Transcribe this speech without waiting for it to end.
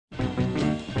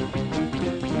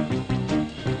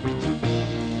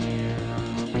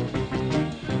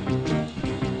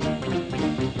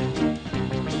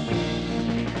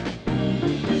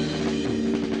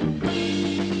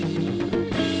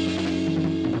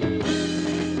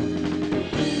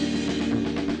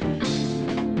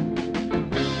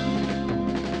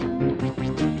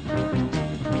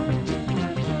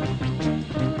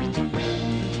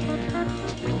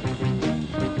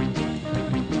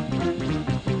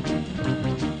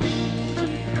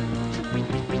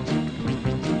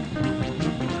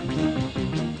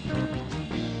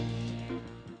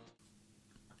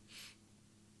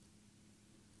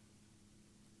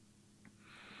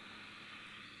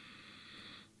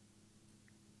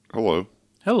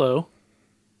Hello.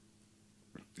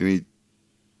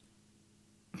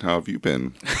 How have you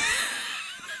been?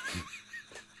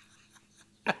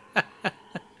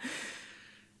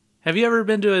 Have you ever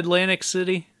been to Atlantic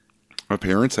City? My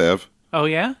parents have. Oh,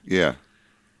 yeah? Yeah.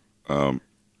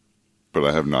 But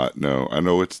I have not. No. I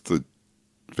know it's the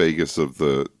Vegas of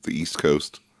the East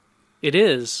Coast. It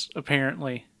is,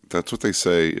 apparently. That's what they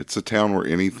say. It's a town where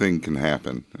anything can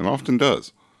happen, and often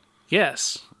does.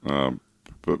 Yes.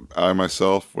 But I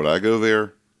myself, would I go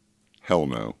there? Hell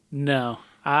no. No,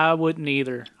 I wouldn't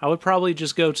either. I would probably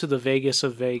just go to the Vegas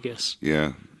of Vegas.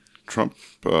 Yeah. Trump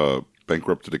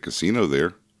bankrupted a casino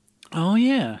there. Oh,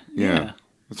 yeah. Yeah.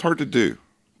 It's hard to do,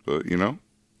 but,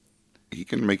 he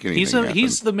can make anything happen.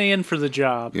 He's the man for the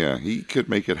job. Yeah, he could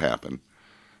make it happen.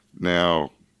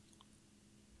 Now,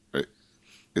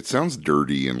 it sounds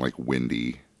dirty and,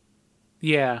 windy.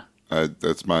 Yeah.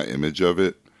 That's my image of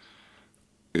it.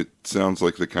 It sounds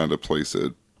like the kind of place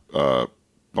that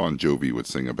Bon Jovi would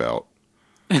sing about.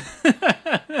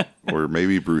 Or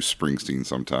maybe Bruce Springsteen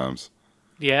sometimes.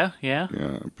 Yeah, yeah.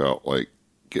 Yeah, about,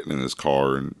 getting in his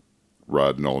car and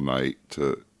riding all night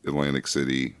to Atlantic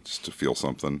City just to feel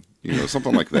something.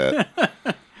 Something like that.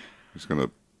 He's going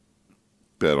to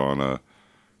bet on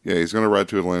he's going to ride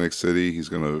to Atlantic City. He's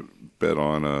going to bet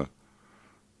on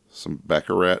some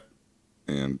baccarat,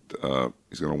 and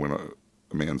he's going to win a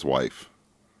man's wife.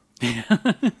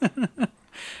 I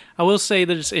will say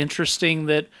that it's interesting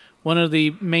that one of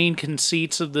the main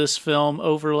conceits of this film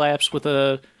overlaps with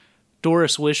a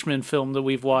Doris Wishman film that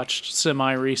we've watched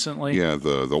semi-recently. Yeah,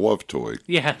 the love toy.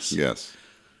 Yes. Yes.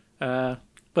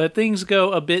 But things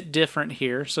go a bit different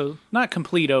here, so not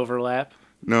complete overlap.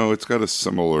 No, it's got a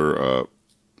similar...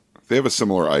 they have a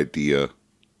similar idea.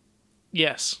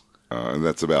 Yes. And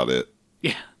that's about it.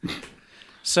 Yeah.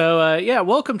 So,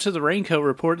 welcome to the Raincoat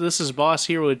Report. This is Boss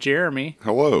here with Jeremy.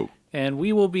 Hello. And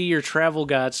we will be your travel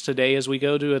guides today as we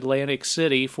go to Atlantic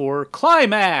City for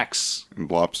Climax. And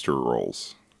lobster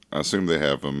rolls. I assume they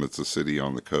have them. It's a city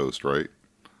on the coast, right?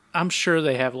 I'm sure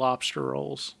they have lobster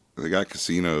rolls. They got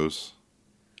casinos.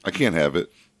 I can't have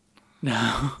it.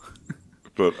 No.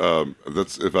 But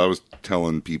that's if I was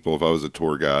telling people, if I was a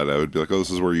tour guide, I would be like, oh, this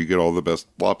is where you get all the best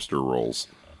lobster rolls.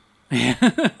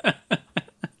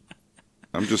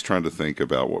 I'm just trying to think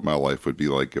about what my life would be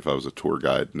like if I was a tour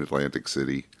guide in Atlantic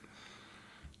City.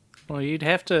 Well, you'd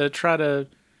have to try to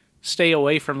stay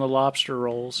away from the lobster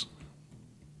rolls.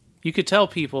 You could tell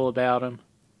people about them.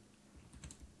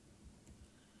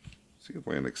 What's the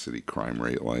Atlantic City crime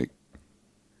rate like?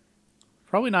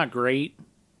 Probably not great.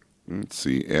 Let's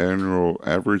see.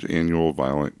 Average annual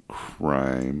violent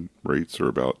crime rates are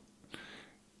about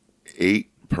 8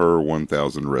 per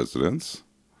 1,000 residents.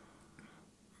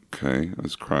 Okay,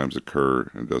 as crimes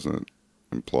occur, it doesn't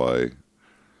imply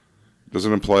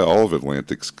all of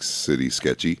Atlantic City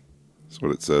sketchy. That's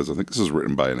what it says. I think this is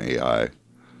written by an AI.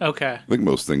 Okay. I think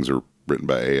most things are written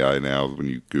by AI now when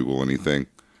you Google anything.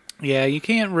 Yeah, you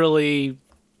can't really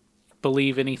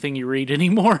believe anything you read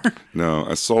anymore. No,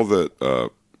 I saw that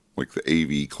the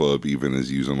AV Club even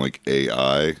is using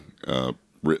AI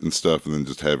written stuff and then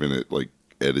just having it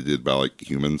edited by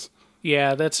humans.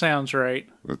 Yeah, that sounds right.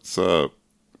 It's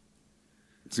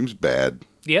it seems bad.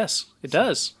 Yes, it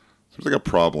does. Seems like a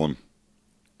problem.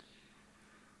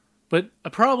 But a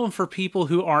problem for people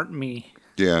who aren't me.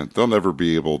 Yeah, they'll never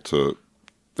be able to.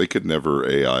 They could never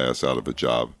AI us out of a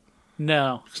job.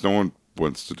 No. Because no one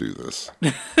wants to do this.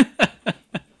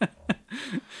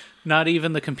 Not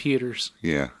even the computers.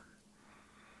 Yeah.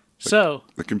 So.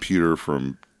 The computer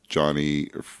from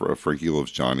Frankie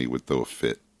Loves Johnny would throw a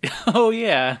fit. Oh,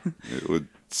 yeah. It would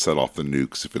set off the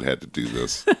nukes if it had to do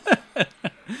this.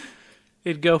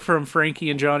 It'd go from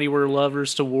Frankie and Johnny Were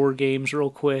Lovers to War Games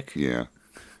real quick. Yeah.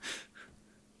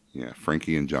 Yeah,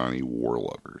 Frankie and Johnny War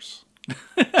Lovers.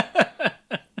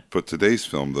 But today's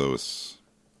film, though, is...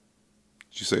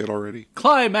 Did you say it already?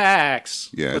 Climax!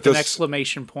 Yeah, with an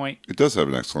exclamation point. It does have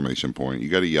an exclamation point. You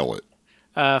got to yell it.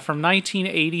 From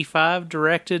 1985,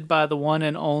 directed by the one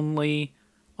and only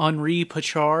Henri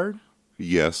Pachard.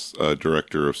 Yes,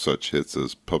 director of such hits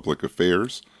as Public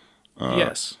Affairs.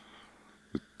 Yes.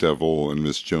 The Devil and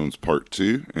Miss Jones Part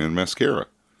 2, and Mascara.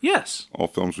 Yes. All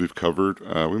films we've covered.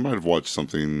 We might have watched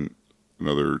something,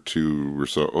 another 2 or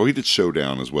so. Oh, he did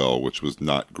Showdown as well, which was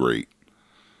not great.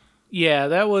 Yeah,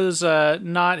 that was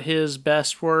not his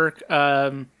best work.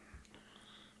 But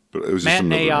it was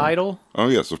Matinee just Idol. Oh,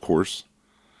 yes, of course.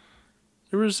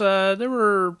 There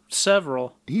were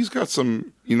several. He's got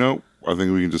some, I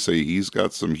think we can just say he's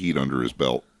got some heat under his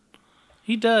belt.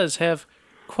 He does have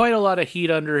quite a lot of heat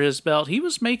under his belt. He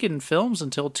was making films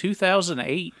until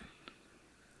 2008.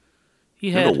 he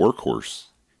And had a workhorse.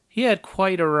 he had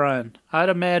quite a run. I'd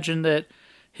imagine that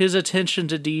his attention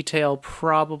to detail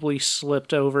probably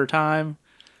slipped over time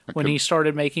when he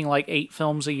started making like 8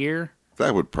 films a year.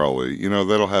 That would probably,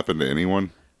 that'll happen to anyone.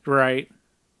 Right.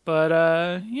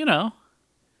 But,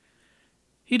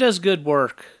 he does good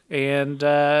work. And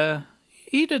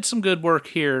he did some good work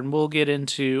here, and we'll get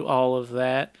into all of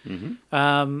that.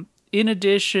 Mm-hmm. In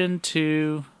addition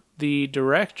to the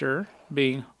director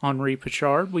being Henri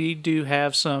Pachard, we do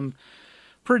have some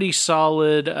pretty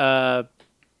solid...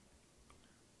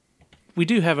 we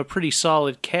do have a pretty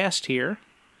solid cast here.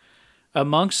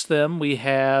 Amongst them, we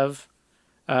have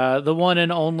the one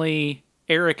and only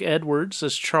Eric Edwards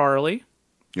as Charlie.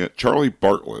 Yeah, Charlie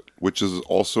Bartlett, which is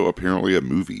also apparently a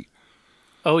movie.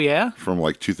 Oh, yeah? From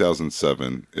like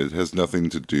 2007. It has nothing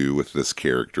to do with this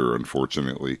character,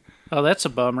 unfortunately. Oh, that's a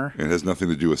bummer. It has nothing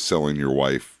to do with selling your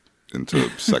wife into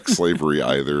sex slavery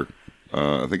either.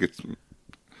 I think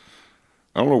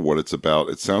I don't know what it's about.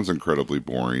 It sounds incredibly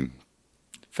boring.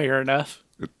 Fair enough.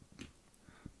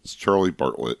 It's Charlie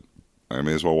Bartlett. I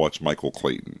may as well watch Michael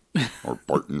Clayton or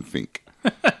Barton Fink.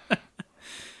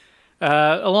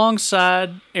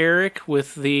 Alongside Eric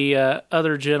with the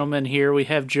other gentlemen here, we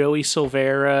have Joey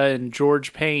Silvera and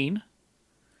George Payne.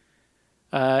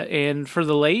 And for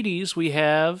the ladies, we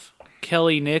have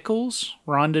Kelly Nichols,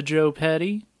 Rhonda Jo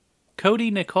Petty,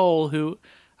 Cody Nicole, who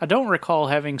I don't recall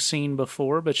having seen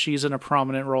before, but she's in a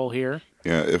prominent role here.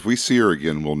 Yeah, if we see her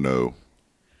again, we'll know.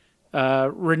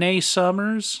 Renee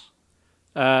Summers,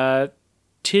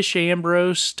 Tish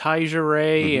Ambrose, Tyja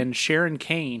Ray, and Sharon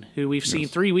Kane, who we've seen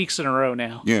 3 weeks in a row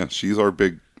now. Yeah, she's our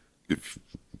big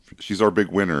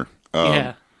winner. Yeah.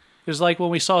 It was like when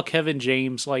we saw Kevin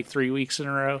James like 3 weeks in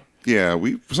a row. Yeah,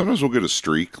 sometimes we'll get a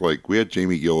streak. Like we had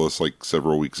Jamie Gillis like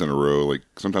several weeks in a row, like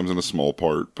sometimes in a small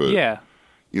part, but yeah.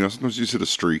 Sometimes you just hit a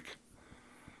streak.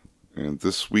 And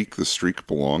this week the streak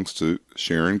belongs to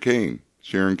Sharon Kane.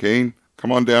 Sharon Kane,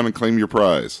 come on down and claim your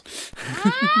prize.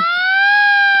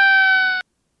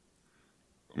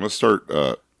 I'm going to start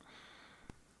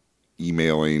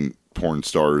emailing porn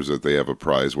stars that they have a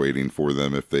prize waiting for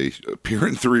them if they appear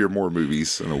in 3 or more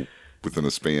movies within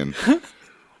a span.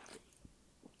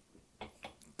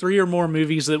 3 or more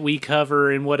movies that we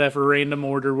cover in whatever random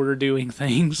order we're doing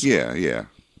things. Yeah, yeah.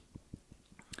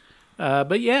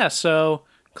 But yeah, so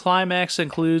Climax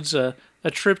includes a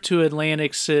trip to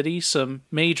Atlantic City, some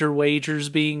major wagers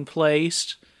being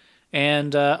placed,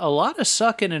 and a lot of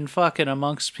sucking and fucking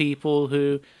amongst people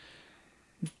who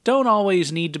don't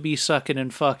always need to be sucking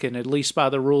and fucking, at least by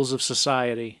the rules of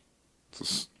society.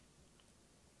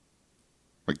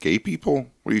 Like gay people?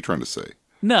 What are you trying to say?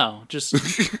 No, just...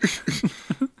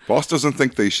 Boss doesn't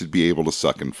think they should be able to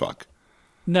suck and fuck.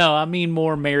 No, I mean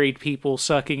more married people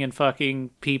sucking and fucking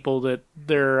people that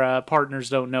their partners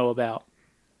don't know about.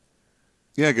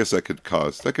 Yeah, I guess that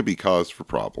could be cause for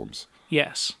problems.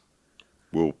 Yes.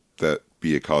 Will that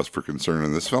be a cause for concern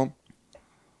in this film?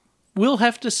 We'll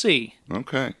have to see.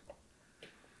 Okay.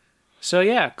 So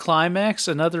yeah, Climax,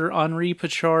 another Henri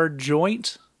Pachard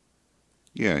joint.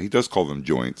 Yeah, he does call them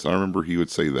joints. I remember he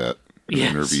would say that in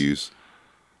interviews.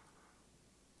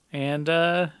 And,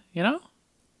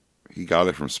 he got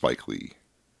it from Spike Lee.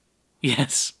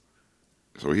 Yes.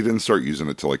 So he didn't start using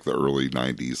it till like the early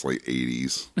 90s, late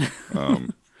 80s.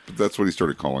 But that's what he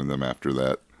started calling them after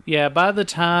that. Yeah, by the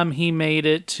time he made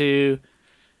it to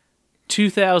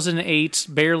 2008's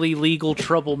Barely Legal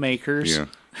Troublemakers. Yeah.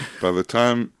 By the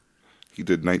time he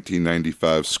did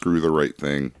 1995 Screw the Right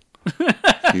Thing,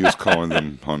 he was calling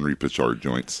them Henri Pachard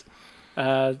joints.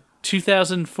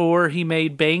 2004, he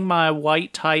made Bang My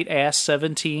White Tight Ass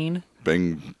 17.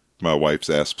 Bang my wife's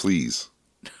ass, please.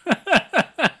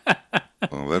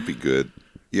 Oh, that'd be good.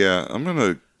 Yeah, I'm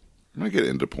gonna get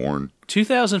into porn.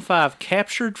 2005,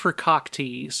 Captured for Cock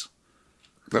Tease.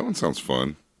 That one sounds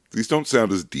fun. These don't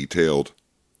sound as detailed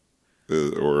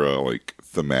or like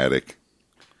thematic.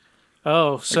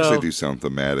 Oh, I guess so they do sound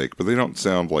thematic, but they don't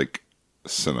sound like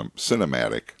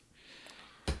cinematic.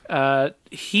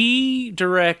 He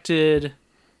directed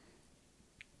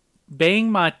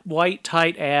Bang My White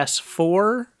Tight Ass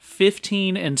 4,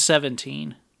 15, and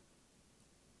 17.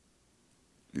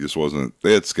 He just wasn't...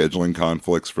 They had scheduling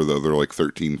conflicts for the other,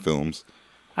 13 films.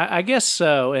 I guess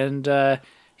so. And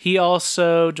he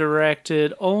also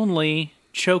directed only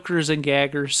Chokers and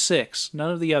Gaggers 6.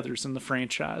 None of the others in the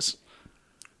franchise.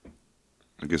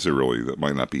 I guess that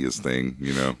might not be his thing,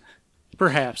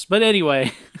 Perhaps. But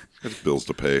anyway. Has bills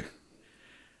to pay.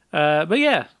 But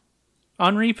yeah.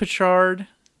 Henri Pachard.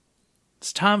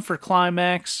 It's time for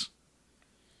Climax.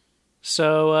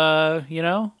 So,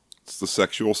 It's the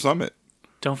sexual summit.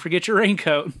 don't forget your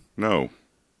raincoat. No.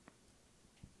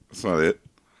 That's not it.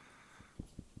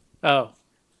 Oh.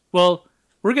 Well,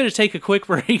 we're going to take a quick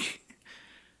break.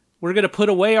 We're going to put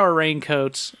away our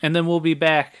raincoats, and then we'll be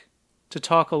back to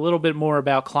talk a little bit more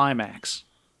about Climax.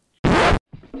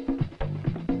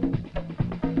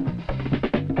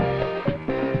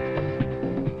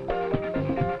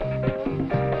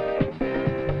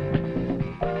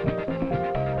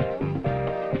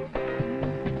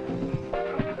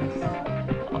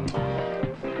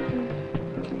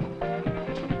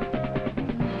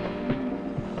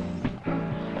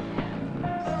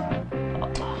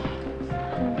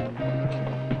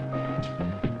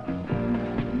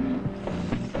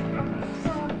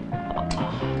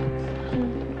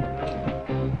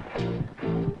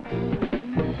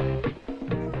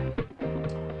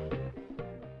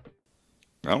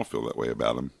 I don't feel that way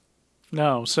about him.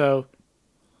 No, so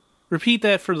repeat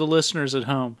that for the listeners at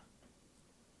home.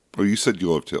 Oh, you said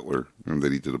you loved Hitler and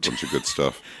that he did a bunch of good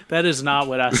stuff. That is not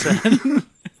what I said.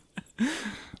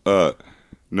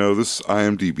 No, this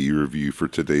IMDb review for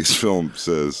today's film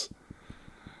says,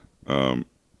 it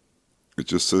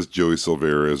just says Joey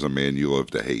Silvera is a man you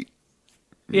love to hate.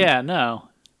 Yeah, no.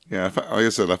 Yeah, like I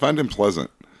said, I find him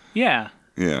pleasant. Yeah.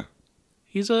 Yeah.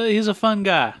 He's a fun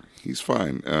guy. He's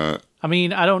fine. I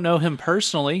mean, I don't know him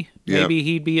personally. Yeah. Maybe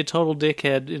he'd be a total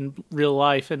dickhead in real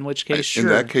life, in which case, sure. In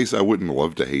that case, I wouldn't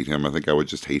love to hate him. I think I would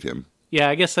just hate him. Yeah,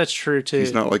 I guess that's true, too.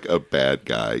 He's not like a bad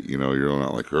guy. You know, you're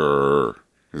not like, Rrr.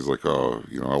 He's like, oh,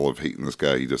 you know, I love hating this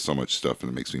guy. He does so much stuff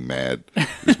and it makes me mad.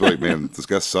 He's like, man, this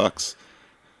guy sucks.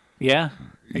 Yeah,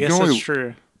 I guess that's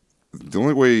true. The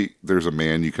only way there's a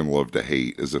man you can love to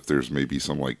hate is if there's maybe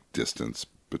some, like, distance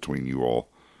between you all.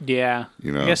 Yeah,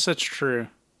 you know? I guess that's true.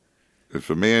 If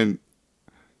a man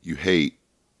you hate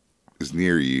is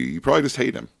near you, you probably just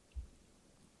hate him.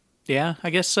 Yeah,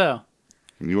 I guess so.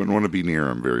 And you wouldn't want to be near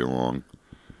him very long.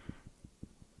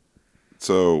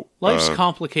 So life's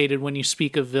complicated when you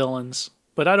speak of villains,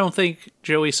 but I don't think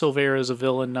Joey Silvera is a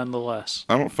villain nonetheless.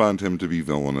 I don't find him to be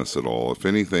villainous at all. If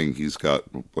anything, he's got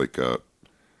like a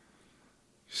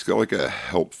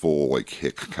helpful, like,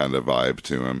 hick kind of vibe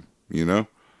to him, you know?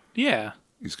 Yeah.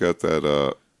 He's got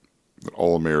that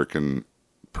all-American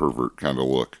pervert kind of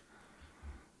look.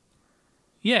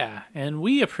 Yeah, and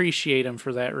we appreciate him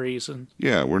for that reason.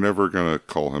 Yeah, we're never going to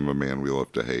call him a man we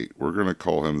love to hate. We're going to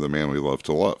call him the man we love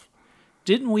to love.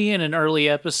 Didn't we, in an early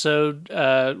episode,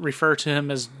 refer to him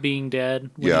as being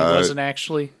dead when he wasn't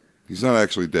actually? He's not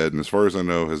actually dead, and as far as I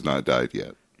know, has not died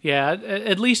yet. Yeah,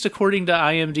 at least according to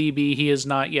IMDb, he has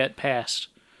not yet passed.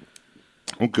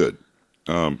 Oh, good.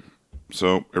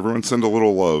 So everyone send a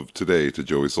little love today to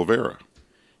Joey Silvera.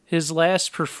 His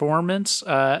last performance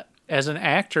as an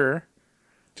actor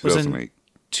was 2008. in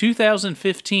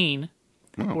 2015,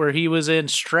 where he was in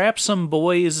Strap Some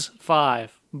Boys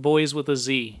 5, Boys with a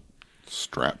Z.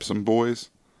 Strap Some Boys?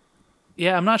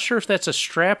 Yeah, I'm not sure if that's a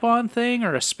strap-on thing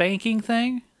or a spanking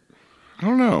thing. I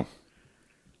don't know.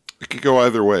 It could go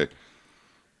either way.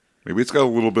 Maybe it's got a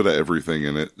little bit of everything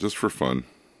in it, just for fun.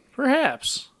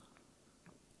 Perhaps.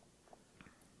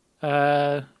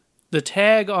 The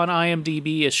tag on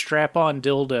IMDb is strap-on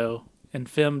dildo and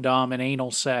femdom and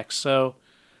anal sex, so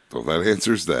that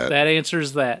answers that. That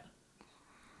answers that.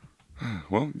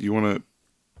 Well, you want to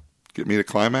get me to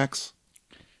Climax?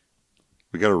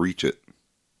 We got to reach it.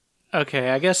 Okay,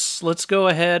 I guess let's go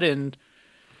ahead and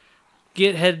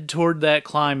head toward that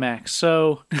climax.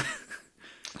 So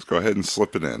let's go ahead and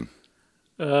slip it in.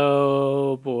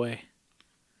 Oh, boy.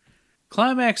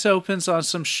 Climax opens on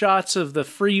some shots of the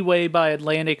freeway by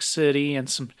Atlantic City and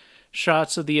some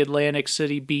shots of the Atlantic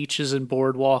City beaches and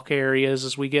boardwalk areas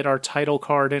as we get our title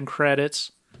card and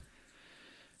credits.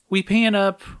 We pan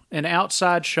up an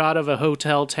outside shot of a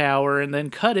hotel tower and then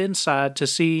cut inside to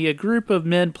see a group of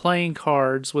men playing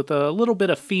cards with a little bit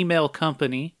of female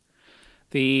company.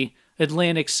 The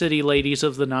Atlantic City ladies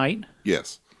of the night.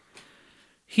 Yes.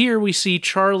 Here we see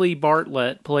Charlie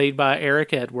Bartlett, played by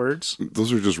Eric Edwards.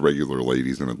 Those are just regular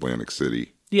ladies in Atlantic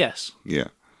City. Yes. Yeah.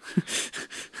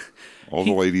 All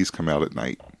the ladies come out at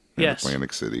night in yes.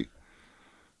 Atlantic City.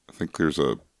 I think there's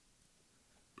oh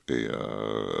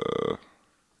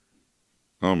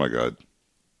my God.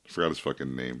 I forgot his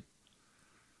fucking name.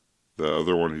 The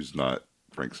other one who's not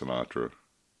Frank Sinatra.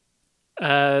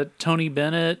 Tony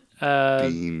Bennett.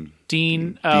 Dean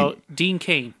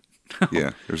Cain.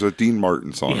 Yeah, there's a Dean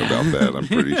Martin song about that, I'm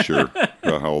pretty sure.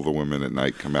 About how all the women at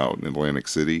night come out in Atlantic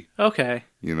City. Okay.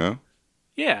 You know?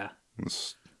 Yeah.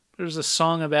 There's a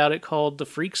song about it called The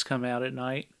Freaks Come Out at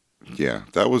Night. Yeah,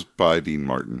 that was by Dean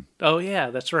Martin. Oh, yeah,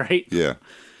 that's right. Yeah.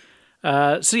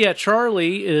 So yeah,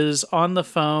 Charlie is on the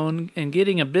phone and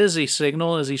getting a busy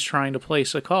signal as he's trying to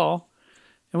place a call.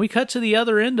 And we cut to the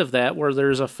other end of that where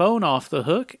there's a phone off the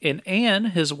hook, and Anne,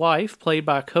 his wife, played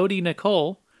by Cody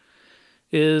Nicole,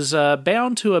 is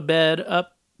bound to a bed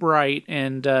upright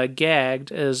and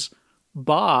gagged as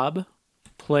Bob,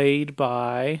 played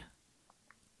by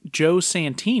Joe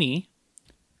Santini,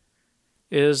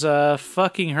 is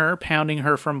fucking her, pounding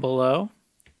her from below.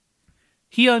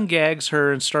 He ungags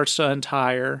her and starts to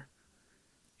untie her.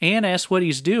 Anne asks what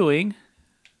he's doing,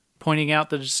 pointing out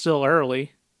that it's still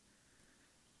early.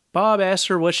 Bob asks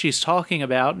her what she's talking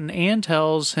about, and Anne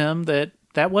tells him that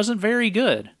wasn't very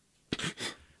good.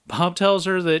 Bob tells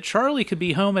her that Charlie could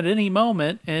be home at any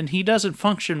moment, and he doesn't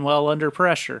function well under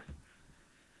pressure.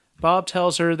 Bob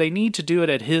tells her they need to do it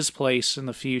at his place in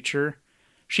the future.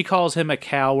 She calls him a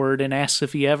coward and asks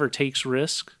if he ever takes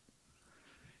risks.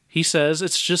 He says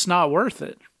it's just not worth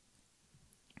it.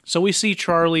 So we see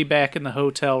Charlie back in the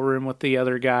hotel room with the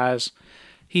other guys.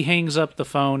 He hangs up the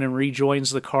phone and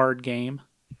rejoins the card game.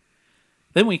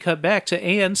 Then we cut back to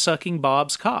Anne sucking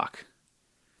Bob's cock.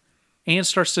 Anne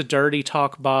starts to dirty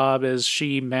talk Bob as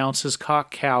she mounts his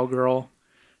cock cowgirl.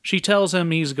 She tells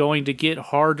him he's going to get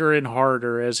harder and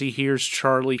harder as he hears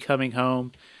Charlie coming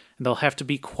home, and they'll have to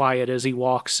be quiet as he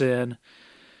walks in,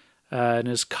 and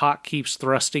his cock keeps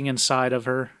thrusting inside of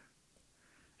her.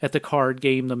 At the card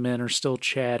game, the men are still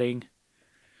chatting.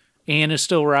 Anne is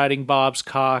still riding Bob's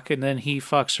cock, and then he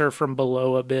fucks her from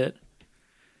below a bit.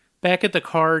 Back at the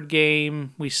card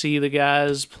game, we see the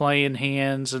guys playing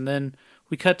hands, and then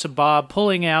we cut to Bob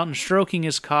pulling out and stroking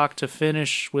his cock to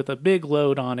finish with a big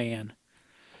load on Anne.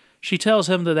 She tells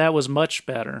him that was much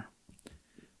better.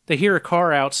 They hear a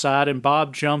car outside, and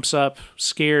Bob jumps up,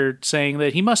 scared, saying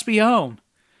that he must be home.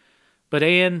 But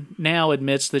Anne now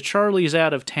admits that Charlie's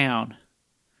out of town.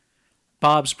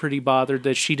 Bob's pretty bothered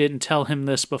that she didn't tell him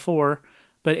this before,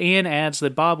 but Anne adds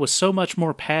that Bob was so much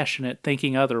more passionate,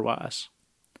 thinking otherwise.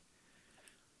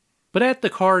 But at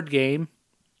the card game,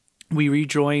 we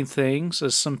rejoin things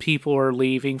as some people are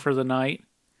leaving for the night.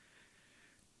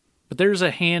 But there's a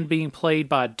hand being played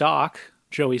by Doc,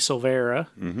 Joey Silvera,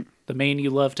 the man you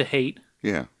love to hate.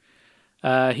 Yeah.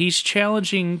 He's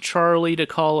challenging Charlie to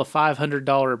call a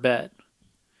 $500 bet.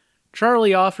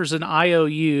 Charlie offers an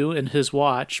IOU in his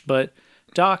watch, but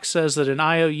Doc says that an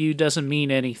IOU doesn't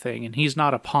mean anything, and he's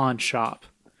not a pawn shop.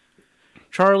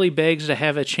 Charlie begs to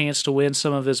have a chance to win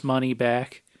some of his money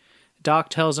back. Doc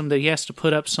tells him that he has to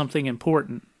put up something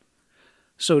important.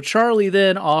 So Charlie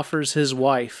then offers his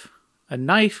wife a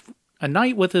night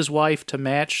with his wife to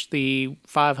match the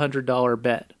 $500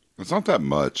 bet. It's not that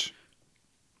much.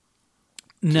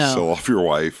 No. To sell off your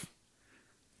wife.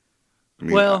 I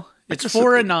mean, well, it's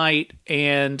for a night,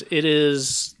 and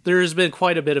there has been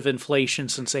quite a bit of inflation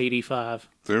since '85.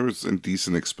 There was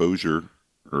indecent exposure,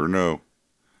 or no,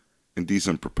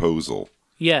 indecent proposal.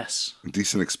 Yes.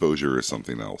 Indecent exposure is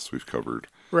something else we've covered.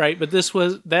 Right, but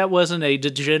that wasn't a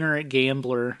degenerate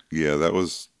gambler. Yeah, that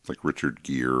was like Richard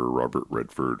Gere or Robert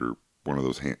Redford or one of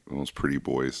those pretty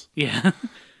boys. Yeah.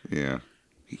 Yeah.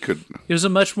 He could. It was a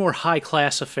much more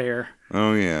high-class affair.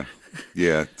 Oh, yeah.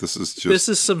 Yeah, this is just... This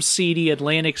is some seedy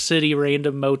Atlantic City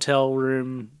random motel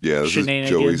room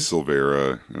shenanigans. Is Joey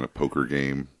Silvera in a poker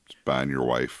game, just buying your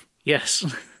wife. Yes.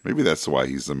 Maybe that's why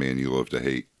he's the man you love to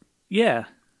hate. Yeah.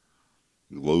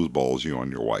 He lowballs you on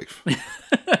your wife.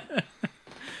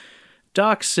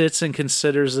 Doc sits and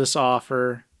considers this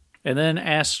offer, and then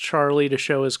asks Charlie to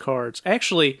show his cards.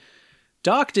 Actually,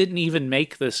 Doc didn't even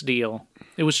make this deal.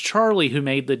 It was Charlie who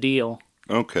made the deal.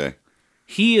 Okay.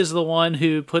 He is the one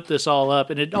who put this all up,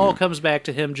 and it all comes back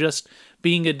to him just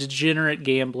being a degenerate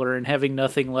gambler and having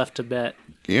nothing left to bet.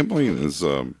 Gambling is,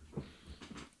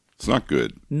 it's not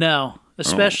good. No,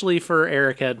 especially for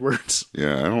Eric Edwards.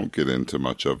 Yeah, I don't get into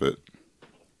much of it.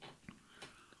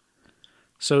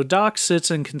 So Doc sits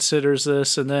and considers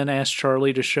this, and then asks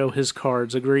Charlie to show his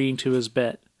cards, agreeing to his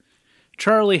bet.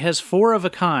 Charlie has 4 of a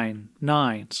kind,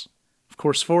 9s. Of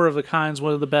course, 4 of a kind is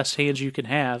one of the best hands you can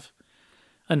have.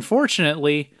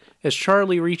 Unfortunately, as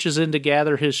Charlie reaches in to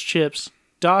gather his chips,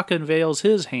 Doc unveils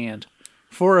his hand.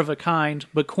 4 of a kind,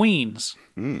 but queens.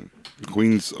 The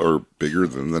queens are bigger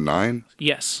than the 9?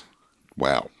 Yes.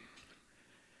 Wow.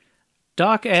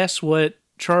 Doc asks what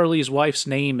Charlie's wife's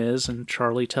name is, and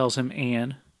Charlie tells him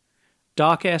Anne.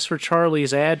 Doc asks for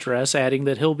Charlie's address, adding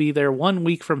that he'll be there 1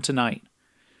 week from tonight.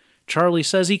 Charlie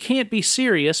says he can't be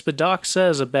serious, but Doc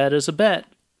says a bet is a bet.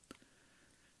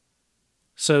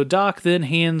 So Doc then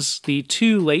hands the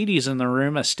 2 ladies in the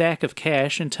room a stack of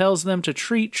cash and tells them to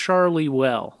treat Charlie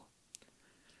well.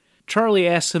 Charlie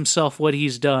asks himself what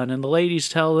he's done, and the ladies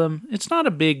tell him it's not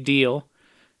a big deal.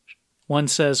 One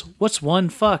says, "What's one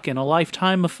fuck in a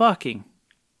lifetime of fucking?"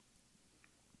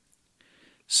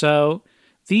 So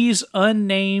These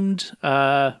unnamed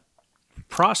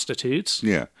prostitutes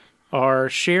are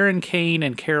Sharon Kane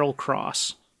and Carol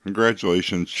Cross.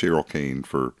 Congratulations, Cheryl Kane,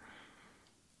 for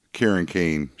Karen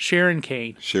Kane. Sharon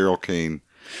Kane. Cheryl Kane.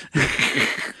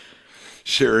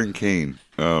 Sharon Kane.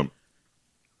 Do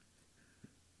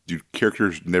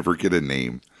characters never get a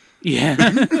name?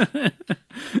 Yeah.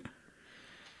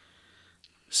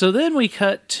 So then we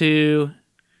cut to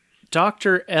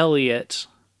Dr. Elliot,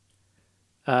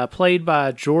 played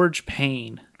by George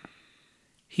Payne.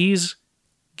 He's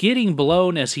getting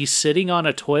blown as he's sitting on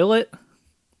a toilet.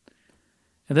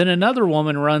 And then another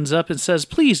woman runs up and says,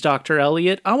 "Please, Dr.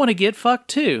 Elliot, I want to get fucked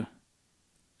too."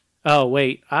 Oh,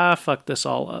 wait, I fucked this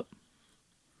all up.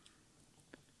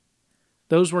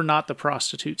 Those were not the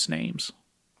prostitutes' names.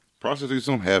 Prostitutes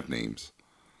don't have names.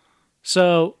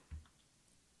 So,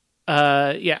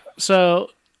 So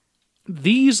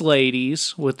these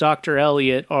ladies with Dr.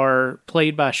 Elliot are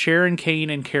played by Sharon Kane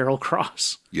and Carol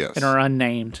Cross. Yes. And are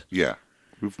unnamed. Yeah.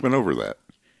 We've been over that.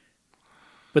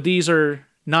 But these are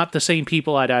not the same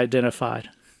people I'd identified.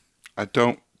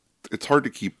 It's hard to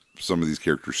keep some of these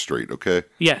characters straight, okay?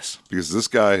 Yes. Because this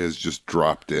guy has just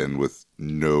dropped in with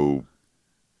no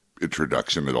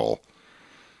introduction at all.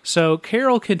 So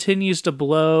Carol continues to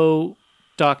blow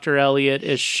Dr. Elliot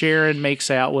as Sharon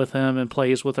makes out with him and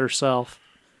plays with herself.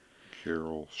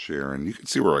 Sharon. You can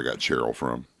see where I got Cheryl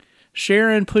from.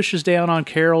 Sharon pushes down on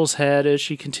Carol's head as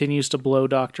she continues to blow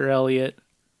Dr. Elliot.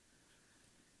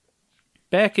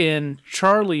 Back in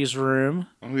Charlie's room.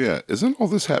 Oh, yeah. Isn't all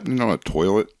this happening on a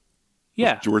toilet?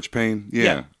 Yeah. George Payne?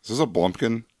 Yeah. Is this a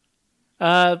Blumpkin?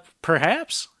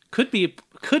 Perhaps. Could be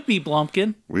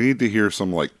Blumpkin. We need to hear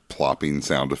some, like, plopping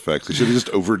sound effects. They should have just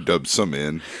overdubbed some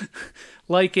in.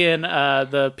 Like in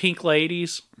the Pink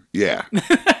Ladies. Yeah.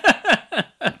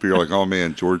 You're like, oh,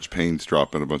 man, George Payne's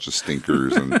dropping a bunch of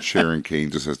stinkers, and Sharon Kane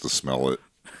just has to smell it.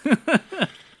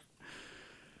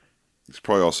 He's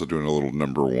probably also doing a little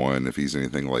number one, if he's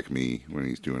anything like me, when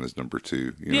he's doing his number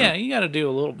two. Yeah, you got to do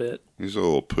a little bit. He's a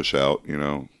little push out,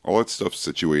 All that stuff's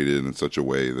situated in such a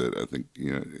way that I think,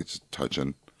 it's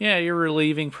touching. Yeah, you're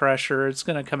relieving pressure. It's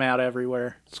going to come out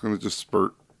everywhere. It's going to just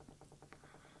spurt.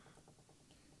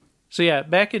 So yeah,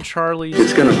 back in Charlie's...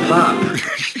 It's going to pop.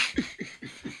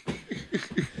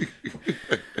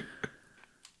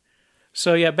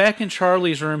 So yeah, back in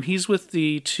Charlie's room, he's with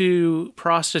the two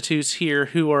prostitutes here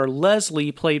who are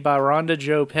Leslie, played by Rhonda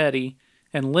Jo Petty,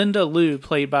 and Linda Liu,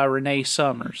 played by Renee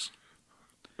Summers.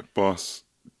 Boss,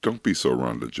 don't be so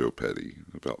Rhonda Jo Petty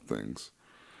about things.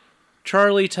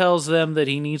 Charlie tells them that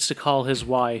he needs to call his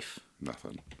wife.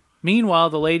 Nothing.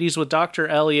 Meanwhile, the ladies with Dr.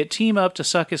 Elliot team up to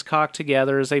suck his cock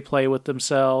together as they play with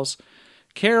themselves.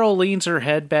 Carol leans her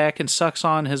head back and sucks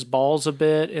on his balls a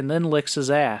bit and then licks his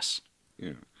ass.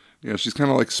 Yeah. Yeah, she's kind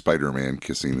of like Spider-Man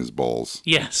kissing his balls.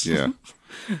 Yes. Yeah.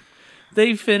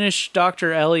 They finish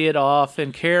Dr. Elliot off,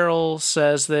 and Carol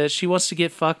says that she wants to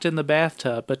get fucked in the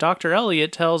bathtub, but Dr.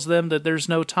 Elliot tells them that there's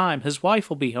no time. His wife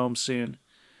will be home soon.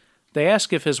 They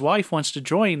ask if his wife wants to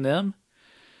join them.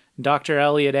 Dr.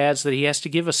 Elliot adds that he has to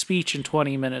give a speech in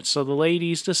 20 minutes, so the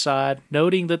ladies decide,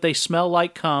 noting that they smell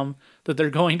like cum, that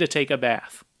they're going to take a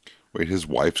bath. Wait, his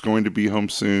wife's going to be home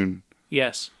soon?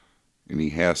 Yes. And he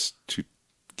has to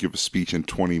give a speech in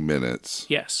 20 minutes.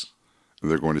 Yes.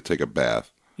 And they're going to take a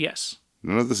bath. Yes.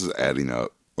 None of this is adding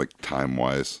up, like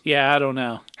time-wise. Yeah, I don't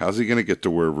know. How's he going to get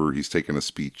to wherever he's taking a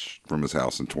speech from his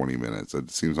house in 20 minutes? It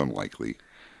seems unlikely.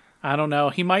 I don't know.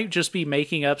 He might just be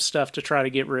making up stuff to try to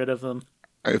get rid of them.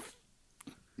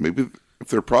 Maybe if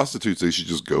they're prostitutes, they should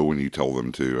just go when you tell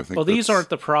them to. I think. Well, these aren't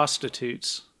the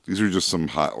prostitutes. These are just some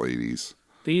hot ladies.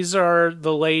 These are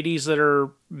the ladies that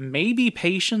are maybe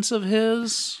patients of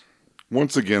his.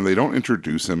 Once again, they don't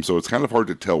introduce him, so it's kind of hard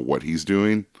to tell what he's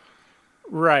doing.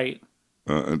 Right.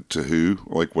 To who,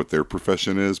 like what their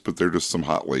profession is, but they're just some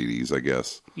hot ladies, I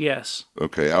guess. Yes.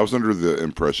 Okay, I was under the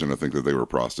impression, I think, that they were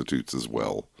prostitutes as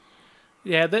well.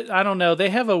 Yeah, I don't know. They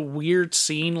have a weird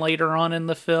scene later on in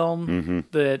the film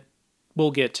that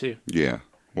we'll get to. Yeah.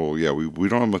 Well, yeah, we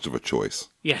don't have much of a choice.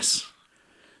 Yes.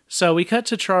 So we cut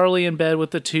to Charlie in bed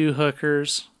with the two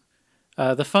hookers.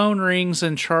 The phone rings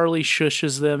and Charlie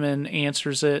shushes them and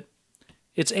answers it.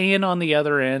 It's Anne on the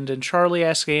other end, and Charlie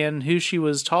asks Anne who she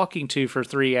was talking to for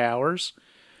 3 hours.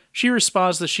 She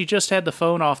responds that she just had the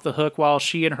phone off the hook while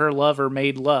she and her lover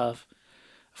made love.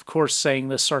 Of course, saying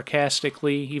this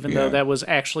sarcastically, even though that was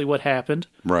actually what happened.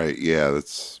 Right, yeah,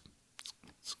 that's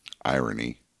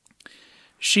irony.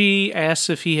 She asks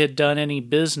if he had done any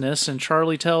business, and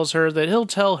Charlie tells her that he'll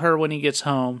tell her when he gets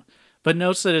home, but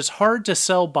notes that it's hard to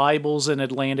sell Bibles in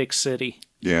Atlantic City.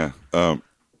 Yeah,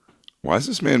 Why is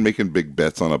this man making big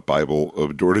bets on a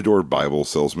door-to-door Bible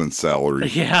salesman's salary?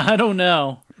 Yeah, I don't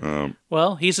know.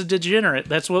 Well, he's a degenerate.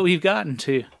 That's what we've gotten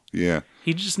to. Yeah.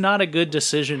 He's just not a good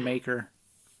decision maker.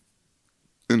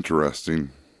 Interesting.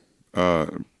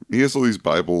 He has all these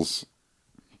Bibles,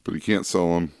 but he can't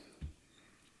sell them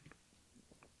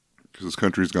because his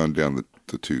country's gone down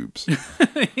the tubes.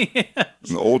 Yes.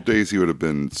 In the old days, he would have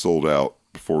been sold out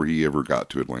before he ever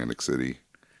got to Atlantic City.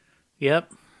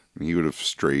 Yep. And he would have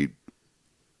strayed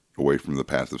away from the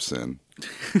path of sin.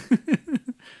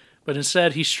 But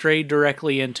instead, he strayed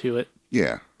directly into it.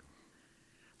 Yeah.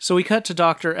 So we cut to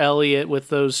Dr. Elliot with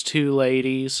those two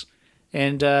ladies,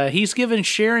 and he's giving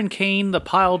Sharon Kane the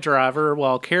pile driver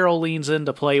while Carol leans in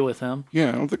to play with him. Yeah,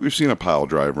 I don't think we've seen a pile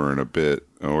driver in a bit,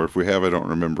 or if we have, I don't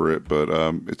remember it, but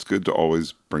it's good to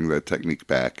always bring that technique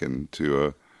back and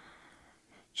to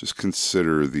just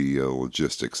consider the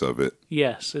logistics of it.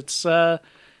 Yes, it's a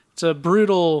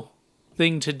brutal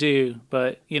thing to do,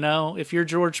 but, you know, if you're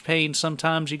George Payne,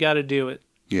 sometimes you got to do it.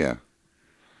 Yeah.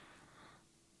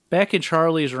 Back in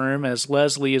Charlie's room, as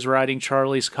Leslie is riding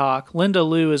Charlie's cock, Linda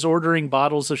Lou is ordering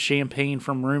bottles of champagne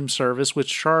from room service,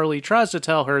 which Charlie tries to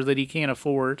tell her that he can't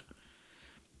afford.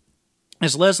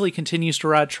 As Leslie continues to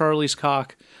ride Charlie's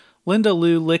cock, Linda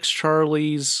Lou licks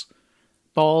Charlie's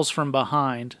balls from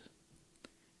behind.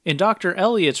 In Dr.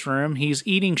 Elliot's room, he's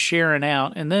eating Sharon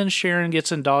out, and then Sharon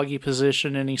gets in doggy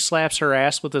position and he slaps her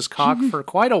ass with his cock for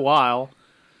quite a while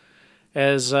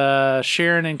as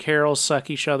Sharon and Carol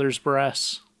suck each other's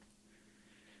breasts.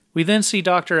 We then see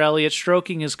Dr. Elliot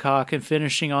stroking his cock and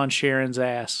finishing on Sharon's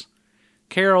ass.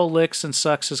 Carol licks and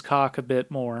sucks his cock a bit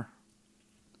more.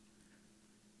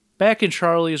 Back in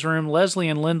Charlie's room, Leslie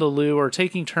and Linda Lou are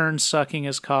taking turns sucking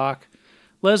his cock.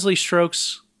 Leslie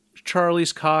strokes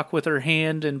Charlie's cock with her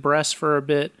hand and breast for a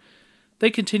bit. They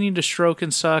continue to stroke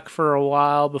and suck for a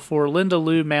while before Linda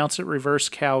Lou mounts at reverse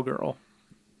cowgirl.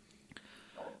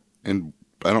 And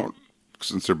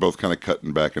since they're both kind of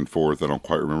cutting back and forth, I don't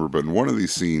quite remember, but in one of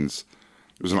these scenes,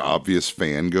 there's an obvious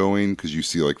fan going because you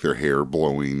see like their hair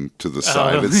blowing to the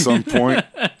side at some point.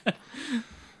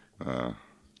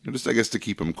 Just, I guess, to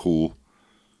keep them cool.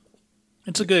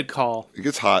 It's a good call. It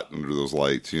gets hot under those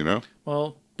lights, you know?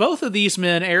 Well, both of these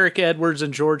men, Eric Edwards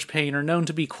and George Payne, are known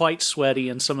to be quite sweaty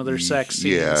in some of their sex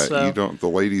scenes. Yeah, so. the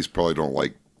ladies probably don't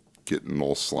like getting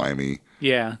all slimy.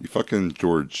 Yeah. You fucking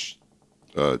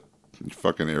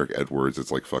Eric Edwards,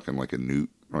 it's like fucking like a newt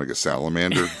or like a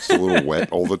salamander. It's a little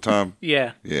wet all the time.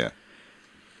 Yeah. Yeah.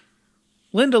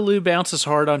 Linda Lou bounces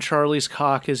hard on Charlie's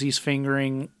cock as she's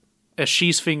fingering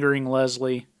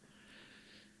Leslie.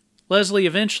 Leslie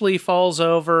eventually falls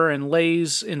over and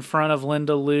lays in front of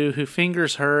Linda Lou, who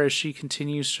fingers her as she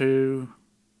continues her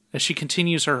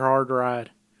hard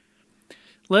ride.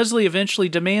 Leslie eventually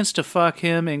demands to fuck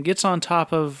him and gets on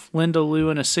top of Linda Lou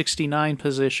in a 69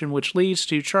 position, which leads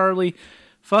to Charlie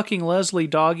fucking Leslie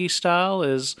doggy style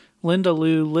as Linda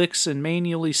Lou licks and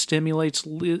manually stimulates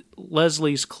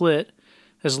Leslie's clit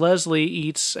as Leslie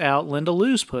eats out Linda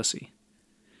Lou's pussy.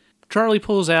 Charlie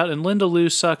pulls out and Linda Lou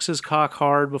sucks his cock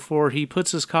hard before he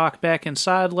puts his cock back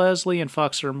inside Leslie and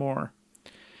fucks her more.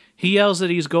 He yells that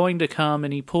he's going to come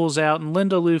and he pulls out and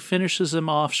Linda Lou finishes him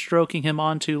off, stroking him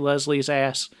onto Leslie's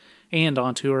ass and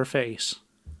onto her face.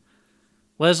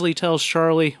 Leslie tells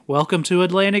Charlie, "Welcome to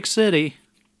Atlantic City."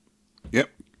 Yep.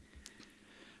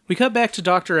 We cut back to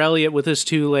Dr. Elliot with his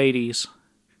two ladies.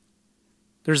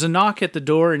 There's a knock at the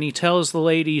door and he tells the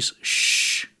ladies,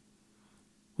 "Shh."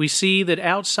 We see that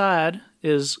outside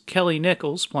is Kelly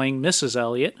Nichols playing Mrs.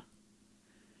 Elliot.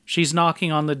 She's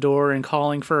knocking on the door and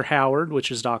calling for Howard, which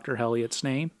is Dr. Elliot's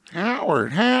name.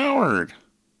 Howard.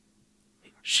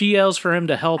 She yells for him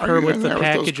to help her with the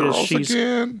packages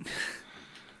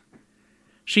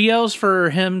She yells for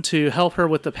him to help her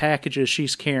with the packages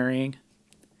she's carrying.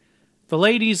 The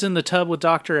ladies in the tub with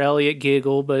Dr. Elliot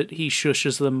giggle, but he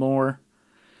shushes them more.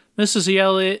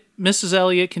 Mrs.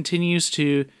 Elliot continues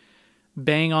to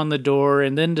bang on the door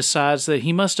and then decides that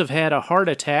he must have had a heart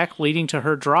attack, leading to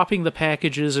her dropping the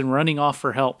packages and running off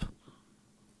for help.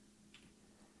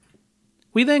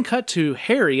 We then cut to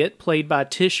Harriet, played by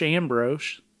Tish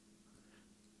Ambrose.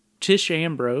 She's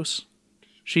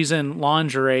in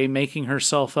lingerie, making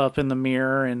herself up in the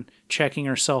mirror and checking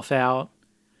herself out.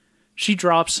 She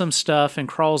drops some stuff and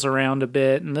crawls around a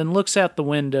bit and then looks out the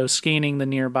window, scanning the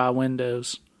nearby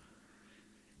windows.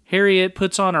 Harriet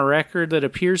puts on a record that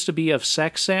appears to be of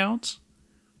sex sounds,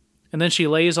 and then she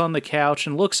lays on the couch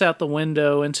and looks out the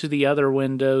window into the other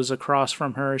windows across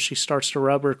from her as she starts to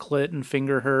rub her clit and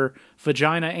finger her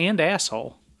vagina and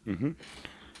asshole. Mm-hmm.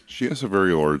 She has a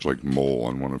very large, mole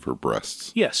on one of her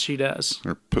breasts. Yes, she does.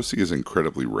 Her pussy is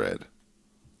incredibly red.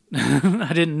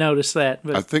 I didn't notice that.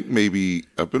 But I think maybe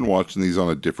I've been watching these on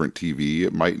a different TV.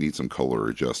 It might need some color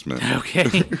adjustment.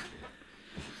 Okay.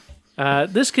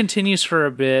 This continues for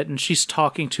a bit, and she's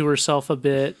talking to herself a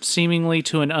bit, seemingly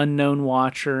to an unknown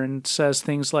watcher, and says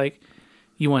things like,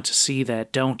 "You want to see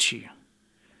that, don't you?"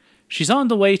 She's on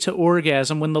the way to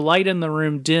orgasm when the light in the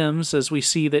room dims as we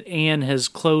see that Anne has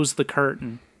closed the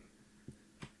curtain.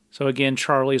 So again,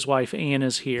 Charlie's wife, Anne,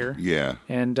 is here. Yeah.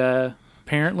 And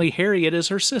apparently Harriet is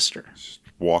her sister. Just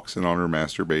walks in on her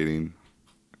masturbating.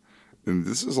 And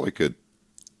this is like a...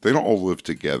 They don't all live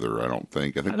together, I don't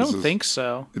think. I don't think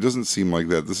so. It doesn't seem like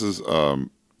that. This is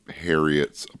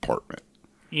Harriet's apartment.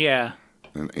 Yeah.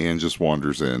 And Anne just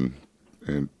wanders in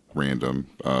and random,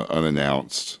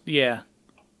 unannounced. Yeah.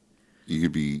 You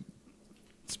could be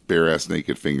bare-ass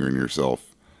naked fingering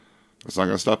yourself. That's not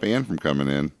going to stop Anne from coming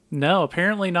in. No,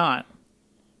 apparently not.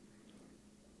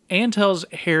 Anne tells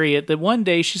Harriet that one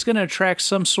day she's going to attract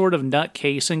some sort of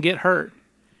nutcase and get hurt.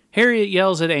 Harriet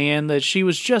yells at Anne that she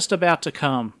was just about to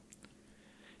come.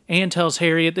 Anne tells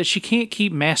Harriet that she can't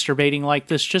keep masturbating like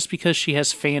this just because she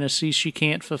has fantasies she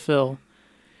can't fulfill.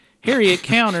 Harriet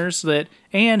counters that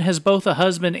Anne has both a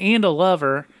husband and a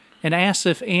lover and asks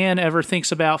if Anne ever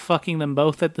thinks about fucking them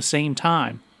both at the same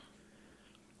time.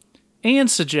 Anne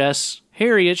suggests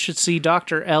Harriet should see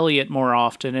Dr. Elliot more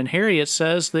often, and Harriet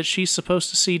says that she's supposed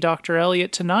to see Dr.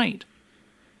 Elliot tonight.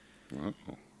 Wow.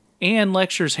 Anne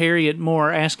lectures Harriet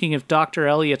more, asking if Dr.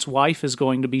 Elliot's wife is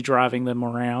going to be driving them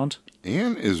around.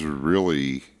 Anne is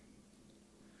really...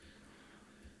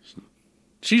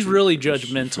 She's really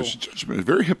judgmental. She's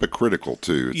very hypocritical,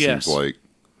 too. It Yes. seems like...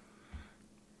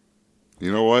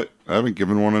 You know what? I haven't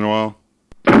given one in a while.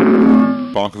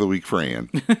 Bonk of the week for Anne.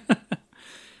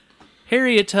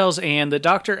 Harriet tells Anne that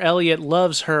Dr. Elliot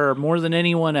loves her more than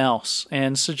anyone else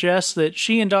and suggests that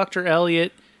she and Dr.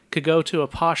 Elliot could go to a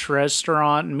posh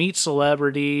restaurant and meet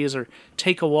celebrities or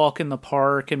take a walk in the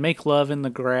park and make love in the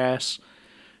grass.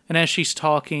 And as she's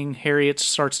talking, Harriet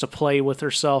starts to play with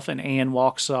herself and Anne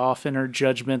walks off in her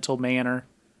judgmental manner.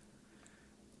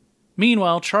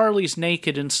 Meanwhile, Charlie's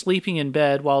naked and sleeping in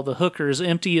bed while the hookers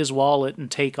empty his wallet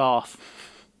and take off.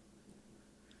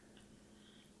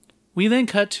 We then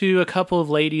cut to a couple of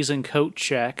ladies in coat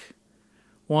check.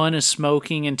 One is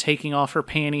smoking and taking off her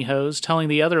pantyhose, telling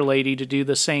the other lady to do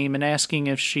the same and asking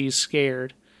if she's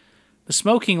scared. The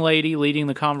smoking lady leading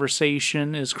the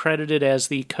conversation is credited as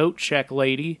the coat check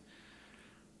lady,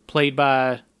 played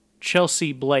by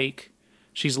Chelsea Blake.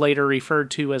 She's later referred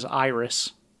to as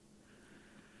Iris.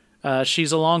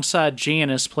 She's alongside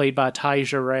Janice, played by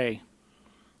Taija Rae.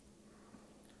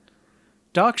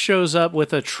 Doc shows up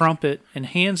with a trumpet and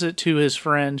hands it to his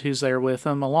friend who's there with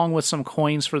him, along with some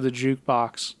coins for the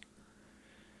jukebox.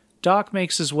 Doc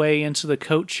makes his way into the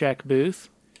coat check booth.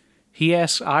 He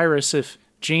asks Iris if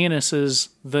Janice is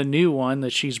the new one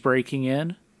that she's breaking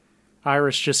in.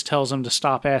 Iris just tells him to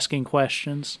stop asking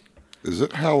questions. Is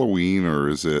it Halloween or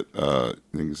is it, I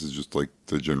think this is just like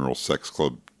the general sex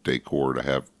club decor to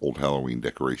have old Halloween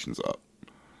decorations up?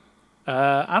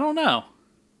 I don't know.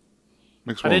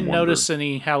 Makes I one didn't wonder. notice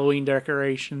any Halloween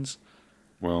decorations.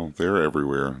 Well, they're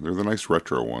everywhere. They're the nice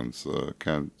retro ones,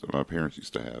 kind of my parents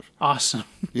used to have. Awesome.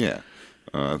 Yeah.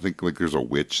 I think like there's a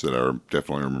witch that I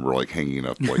definitely remember like hanging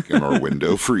up like in our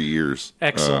window for years.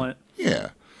 Excellent. Yeah.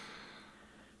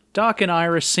 Doc and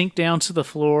Iris sink down to the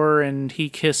floor and he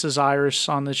kisses Iris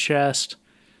on the chest.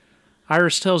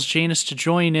 Iris tells Janice to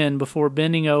join in before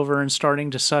bending over and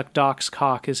starting to suck Doc's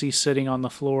cock as he's sitting on the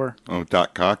floor. Oh,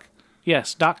 Doc Cock?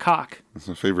 Yes, Doc Cock. That's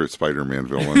my favorite Spider-Man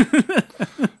villain.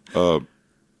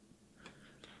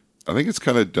 I think it's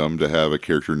kind of dumb to have a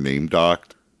character named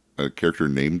Doc,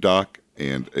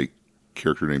 and a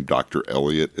character named Dr.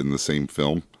 Elliot in the same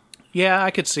film. Yeah,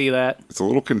 I could see that. It's a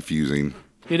little confusing.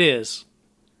 It is.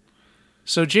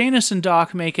 So Janice and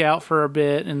Doc make out for a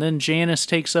bit, and then Janice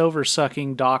takes over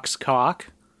sucking Doc's cock.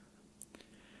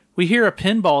 We hear a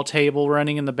pinball table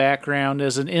running in the background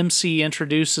as an MC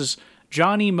introduces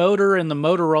Johnny Motor and the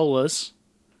Motorola's.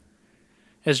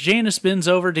 As Janice bends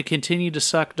over to continue to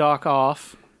suck Doc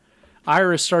off,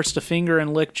 Iris starts to finger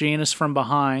and lick Janice from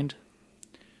behind.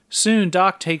 Soon,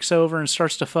 Doc takes over and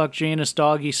starts to fuck Janice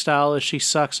doggy style as she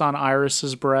sucks on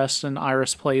Iris's breast and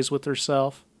Iris plays with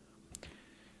herself.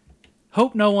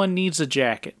 Hope no one needs a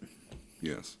jacket.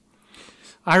 Yes.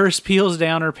 Iris peels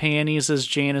down her panties as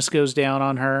Janice goes down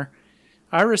on her.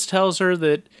 Iris tells her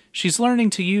that she's learning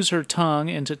to use her tongue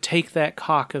and to take that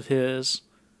cock of his.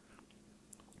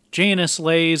 Janice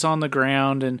lays on the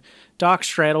ground and Doc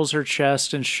straddles her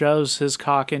chest and shoves his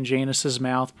cock in Janice's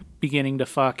mouth, beginning to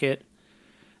fuck it.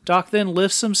 Doc then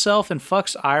lifts himself and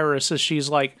fucks Iris as she's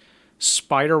like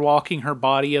spider walking her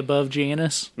body above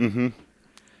Janice. Mm-hmm.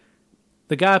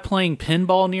 The guy playing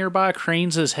pinball nearby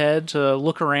cranes his head to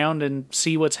look around and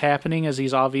see what's happening as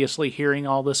he's obviously hearing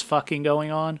all this fucking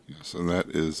going on. Yes, and that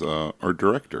is our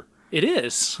director. It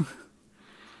is. So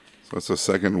that's the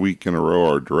second week in a row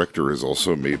our director has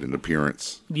also made an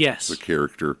appearance. Yes. The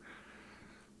character.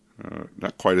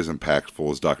 Not quite as impactful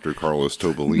as Dr. Carlos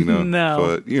Tobalina. No.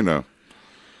 But, you know.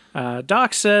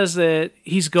 Doc says that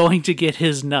he's going to get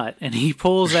his nut, and he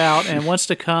pulls out and wants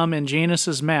to come in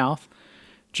Janice's mouth.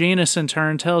 Janice, in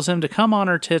turn, tells him to come on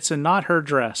her tits and not her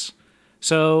dress.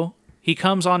 So he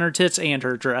comes on her tits and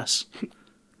her dress.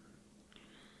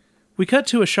 We cut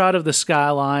to a shot of the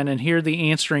skyline and hear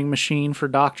the answering machine for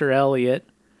Dr. Elliot.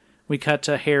 We cut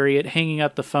to Harriet hanging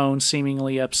up the phone,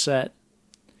 seemingly upset.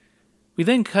 We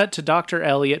then cut to Dr.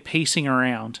 Elliot pacing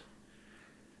around.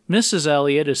 Mrs.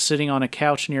 Elliot is sitting on a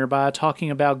couch nearby talking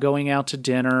about going out to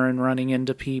dinner and running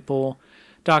into people.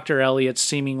 Dr. Elliot's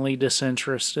seemingly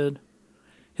disinterested.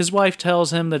 His wife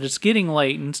tells him that it's getting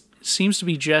late and seems to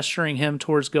be gesturing him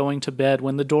towards going to bed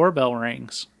when the doorbell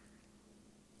rings.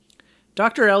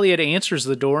 Dr. Elliot answers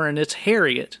the door, and it's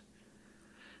Harriet.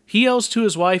 He yells to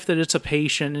his wife that it's a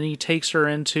patient, and he takes her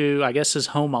into, I guess, his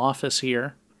home office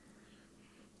here.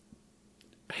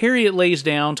 Harriet lays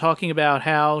down, talking about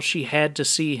how she had to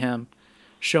see him,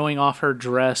 showing off her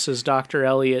dress as Dr.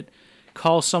 Elliot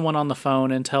calls someone on the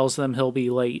phone and tells them he'll be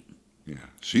late. Yeah,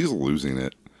 she's losing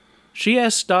it. She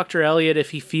asks Dr. Elliot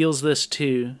if he feels this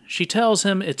too. She tells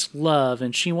him it's love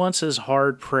and she wants his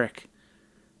hard prick.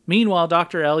 Meanwhile,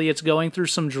 Dr. Elliot's going through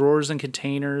some drawers and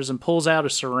containers and pulls out a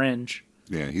syringe.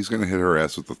 Yeah, he's going to hit her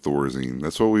ass with the Thorazine.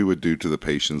 That's what we would do to the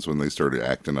patients when they started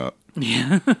acting up.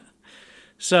 Yeah.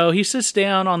 So he sits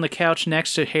down on the couch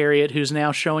next to Harriet, who's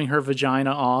now showing her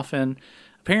vagina off, and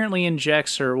apparently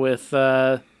injects her with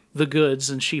the goods,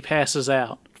 and she passes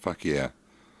out. Fuck yeah.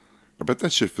 I bet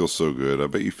that shit feels so good. I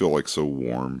bet you feel like so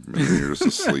warm and you're just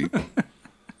asleep.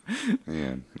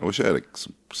 Man, I wish I had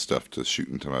some stuff to shoot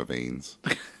into my veins.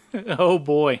 Oh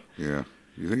boy. Yeah.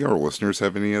 You think our listeners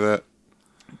have any of that?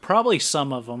 Probably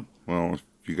some of them. Well, if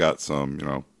you got some,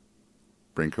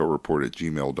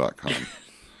 braincoatreport@gmail.com.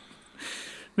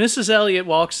 Mrs. Elliot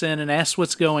walks in and asks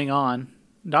what's going on.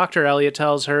 Dr. Elliot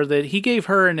tells her that he gave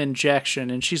her an injection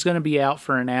and she's going to be out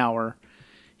for an hour.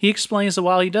 He explains that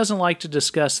while he doesn't like to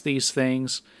discuss these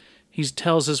things, he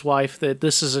tells his wife that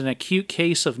this is an acute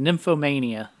case of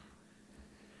nymphomania.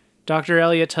 Dr.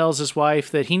 Elliot tells his wife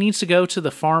that he needs to go to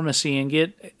the pharmacy and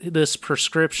get this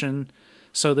prescription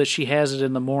so that she has it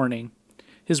in the morning.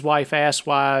 His wife asks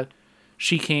why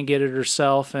she can't get it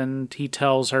herself, and he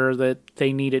tells her that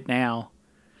they need it now.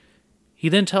 He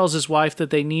then tells his wife that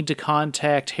they need to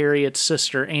contact Harriet's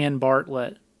sister, Ann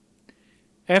Bartlett.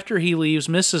 After he leaves,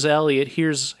 Mrs. Elliot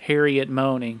hears Harriet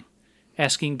moaning,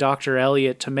 asking Dr.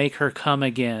 Elliot to make her come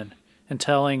again, and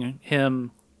telling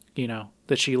him,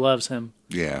 that she loves him.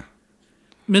 Yeah.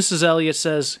 Mrs. Elliot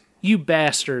says, "You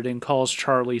bastard," and calls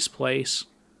Charlie's place.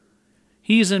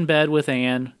 He's in bed with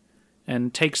Ann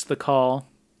and takes the call.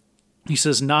 He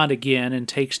says, "Not again," and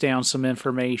takes down some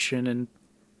information and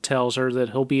tells her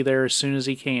that he'll be there as soon as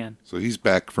he can. So he's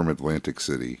back from Atlantic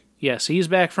City. Yes, he's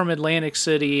back from Atlantic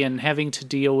City and having to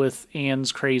deal with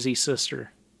Ann's crazy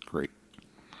sister. Great.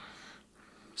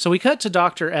 So we cut to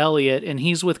Dr. Elliot, and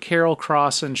he's with Carol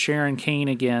Cross and Sharon Kane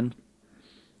again.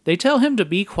 They tell him to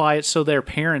be quiet so their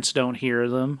parents don't hear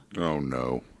them. Oh,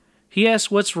 no. He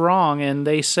asks what's wrong, and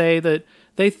they say that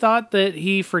they thought that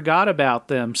he forgot about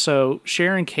them. So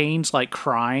Sharon Kane's like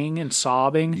crying and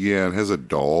sobbing. Yeah, and has a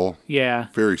doll. Yeah.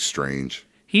 Very strange.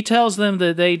 He tells them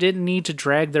that they didn't need to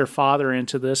drag their father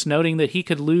into this, noting that he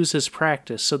could lose his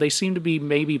practice. So they seem to be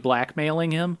maybe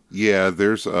blackmailing him. Yeah,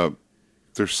 there's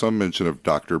some mention of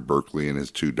Dr. Berkeley and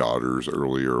his two daughters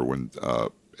earlier when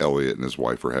Elliot and his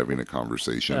wife are having a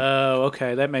conversation. Oh,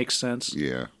 okay. That makes sense.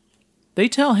 Yeah. They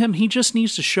tell him he just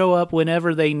needs to show up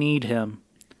whenever they need him.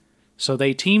 So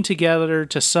they team together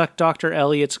to suck Dr.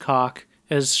 Elliot's cock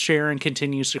as Sharon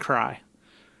continues to cry.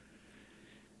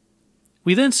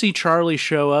 We then see Charlie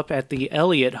show up at the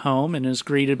Elliot home and is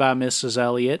greeted by Mrs.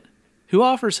 Elliot, who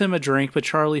offers him a drink, but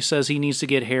Charlie says he needs to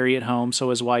get Harriet home so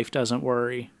his wife doesn't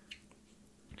worry.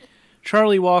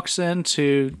 Charlie walks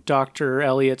into Dr.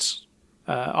 Elliot's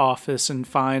office and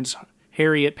finds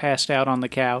Harriet passed out on the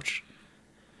couch.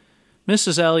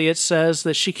 Mrs. Elliot says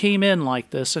that she came in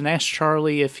like this and asks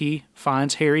Charlie if he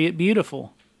finds Harriet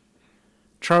beautiful.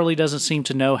 Charlie doesn't seem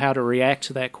to know how to react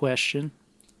to that question.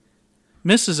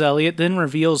 Mrs. Elliot then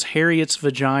reveals Harriet's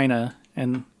vagina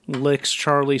and licks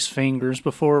Charlie's fingers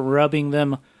before rubbing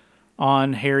them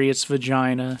on Harriet's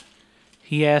vagina.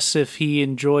 He asks if he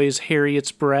enjoys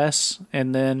Harriet's breasts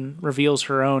and then reveals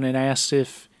her own and asks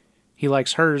if he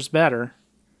likes hers better.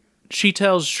 She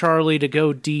tells Charlie to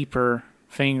go deeper,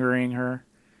 fingering her,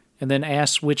 and then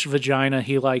asks which vagina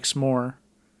he likes more.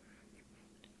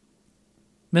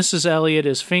 Mrs. Elliot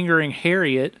is fingering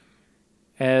Harriet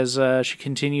as she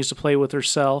continues to play with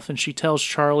herself, and she tells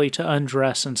Charlie to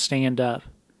undress and stand up.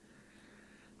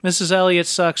 Mrs. Elliot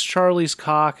sucks Charlie's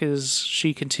cock as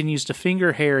she continues to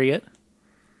finger Harriet.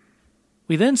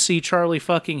 We then see Charlie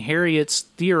fucking Harriet's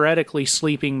theoretically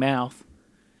sleeping mouth.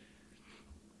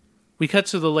 We cut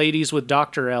to the ladies with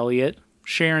Dr. Elliot.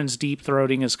 Sharon's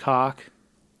deep-throating his cock.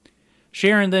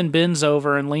 Sharon then bends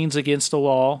over and leans against the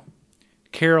wall.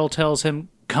 Carol tells him,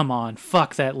 "Come on,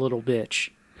 fuck that little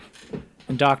bitch."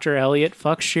 And Dr. Elliot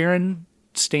fucks Sharon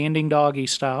standing doggy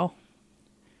style.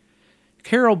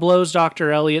 Carol blows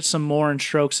Dr. Elliot some more and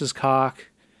strokes his cock.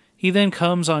 He then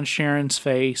comes on Sharon's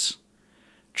face.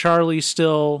 Charlie's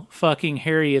still fucking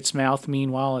Harriet's mouth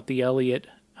meanwhile at the Elliot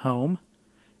home,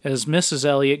 as Mrs.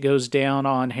 Elliot goes down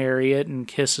on Harriet and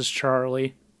kisses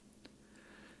Charlie.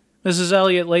 Mrs.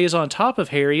 Elliot lays on top of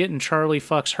Harriet and Charlie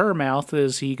fucks her mouth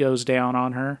as he goes down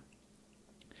on her.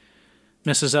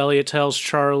 Mrs. Elliot tells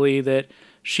Charlie that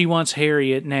she wants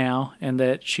Harriet now and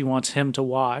that she wants him to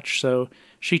watch, so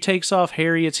she takes off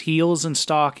Harriet's heels and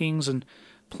stockings and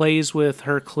plays with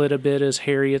her clit a bit as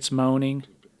Harriet's moaning.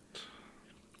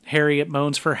 Harriet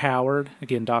moans for Howard,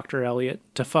 again Dr. Elliot,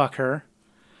 to fuck her.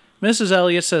 Mrs.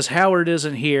 Elliot says Howard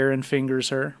isn't here and fingers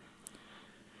her.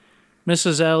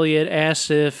 Mrs. Elliot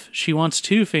asks if she wants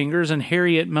 2 fingers, and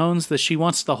Harriet moans that she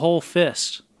wants the whole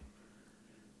fist.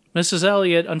 Mrs.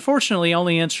 Elliot, unfortunately,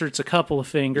 only inserts a couple of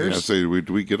fingers. Yeah, so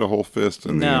do we get a whole fist?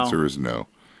 And the answer is no.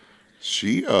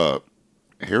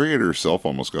 Harriet herself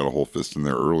almost got a whole fist in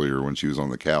there earlier when she was on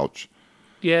the couch.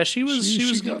 Yeah, she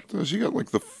got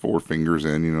like the 4 fingers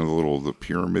in, the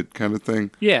pyramid kind of thing.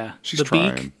 Yeah, she's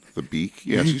trying. Beak. The beak,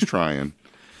 yeah, she's trying.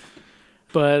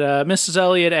 But Mrs.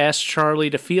 Elliot asks Charlie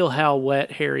to feel how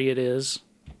wet Harriet is.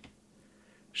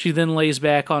 She then lays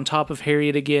back on top of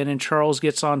Harriet again, and Charles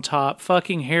gets on top,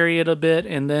 fucking Harriet a bit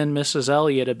and then Mrs.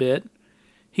 Elliot a bit.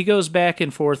 He goes back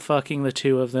and forth fucking the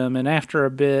two of them, and after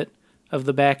a bit of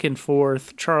the back and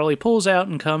forth, Charlie pulls out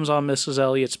and comes on Mrs.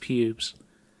 Elliot's pubes.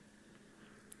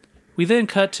 We then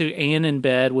cut to Anne in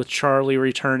bed with Charlie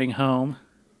returning home.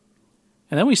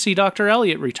 And then we see Dr.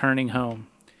 Elliot returning home.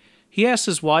 He asks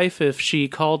his wife if she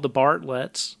called the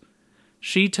Bartletts.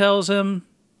 She tells him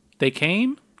they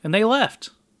came and they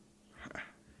left.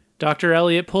 Dr.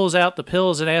 Elliot pulls out the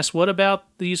pills and asks, "What about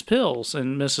these pills?"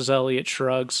 And Mrs. Elliot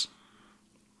shrugs.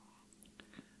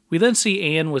 We then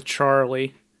see Anne with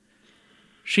Charlie.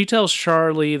 She tells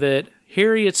Charlie that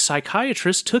Harriet's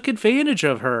psychiatrist took advantage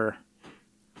of her.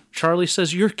 Charlie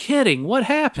says, "You're kidding. What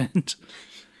happened?"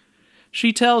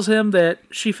 She tells him that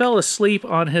she fell asleep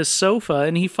on his sofa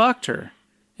and he fucked her.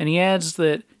 And he adds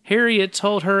that Harriet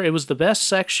told her it was the best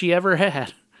sex she ever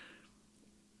had.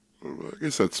 I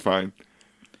guess that's fine.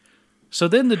 So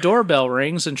then the doorbell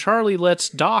rings and Charlie lets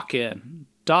Doc in.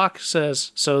 Doc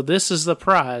says, "So this is the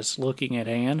prize," looking at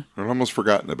Anne. I'd almost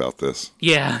forgotten about this.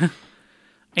 Yeah.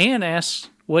 Anne asks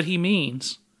what he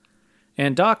means.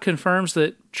 And Doc confirms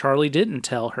that Charlie didn't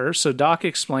tell her, so Doc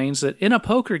explains that in a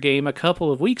poker game a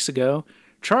couple of weeks ago,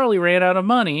 Charlie ran out of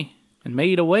money and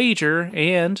made a wager,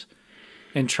 and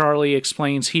Charlie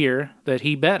explains here that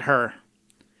he bet her.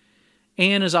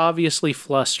 Anne is obviously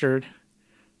flustered.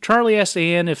 Charlie asks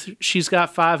Anne if she's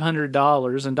got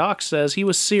 $500, and Doc says he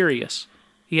was serious.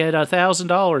 He had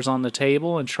 $1,000 on the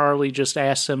table, and Charlie just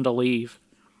asks him to leave.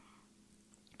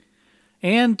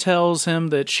 Anne tells him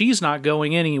that she's not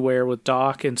going anywhere with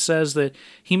Doc and says that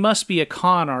he must be a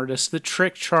con artist that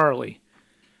tricked Charlie.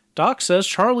 Doc says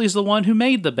Charlie's the one who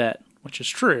made the bet, which is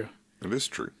true. It is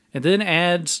true. And then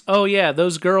adds, "Oh yeah,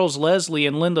 those girls Leslie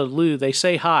and Linda Lou, they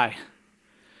say hi."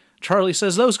 Charlie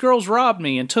says, "Those girls robbed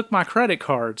me and took my credit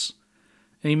cards."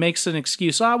 And he makes an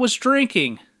excuse, "I was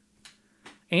drinking."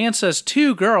 Anne says,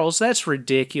 "2 girls? That's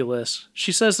ridiculous."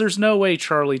 She says there's no way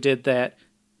Charlie did that.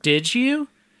 "Did you?"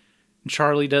 And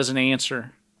Charlie doesn't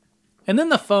answer. And then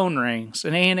the phone rings,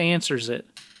 and Anne answers it.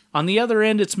 On the other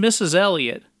end, it's Mrs.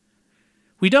 Elliot.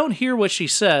 We don't hear what she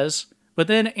says, but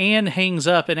then Anne hangs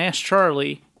up and asks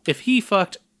Charlie if he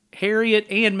fucked Harriet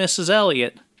and Mrs.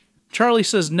 Elliot. Charlie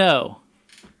says no.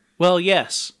 "Well,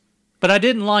 yes, but I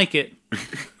didn't like it."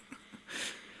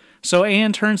 So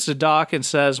Anne turns to Doc and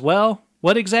says, "Well,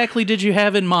 what exactly did you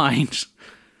have in mind?"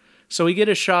 So we get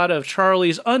a shot of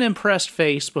Charlie's unimpressed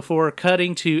face before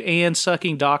cutting to Anne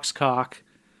sucking Doc's cock.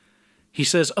 He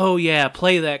says, "Oh yeah,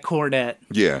 play that cornet."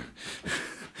 Yeah,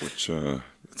 which,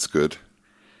 it's good.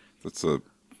 That's a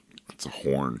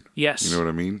horn. Yes. You know what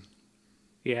I mean?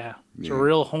 Yeah. It's a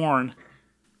real horn.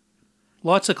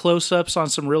 Lots of close-ups on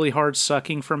some really hard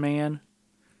sucking from Anne.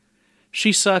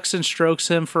 She sucks and strokes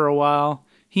him for a while.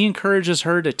 He encourages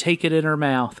her to take it in her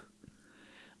mouth.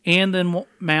 Anne then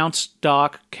mounts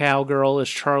Doc cowgirl as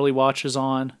Charlie watches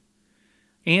on.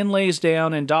 Anne lays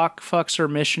down and Doc fucks her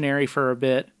missionary for a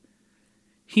bit.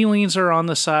 He leans her on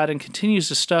the side and continues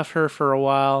to stuff her for a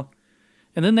while,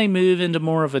 and then they move into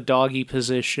more of a doggy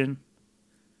position.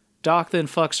 Doc then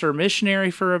fucks her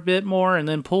missionary for a bit more and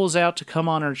then pulls out to come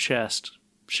on her chest.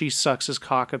 She sucks his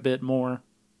cock a bit more.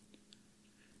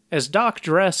 As Doc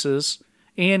dresses,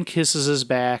 Anne kisses his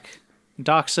back.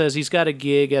 Doc says he's got a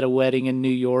gig at a wedding in New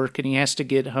York and he has to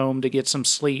get home to get some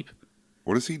sleep.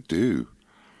 What does he do?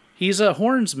 He's a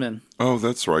hornsman. Oh,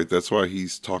 that's right. That's why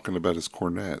he's talking about his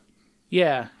cornet.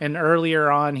 Yeah, and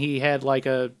earlier on he had like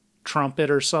a trumpet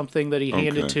or something that he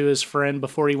handed to his friend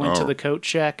before he went to the coat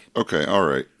check. Okay, all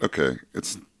right. Okay.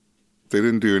 They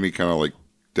didn't do any kind of like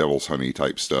devil's honey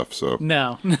type stuff, so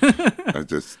No.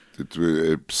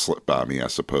 it slipped by me, I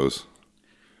suppose.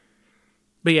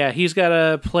 But yeah, he's got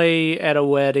to play at a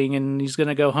wedding and he's going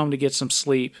to go home to get some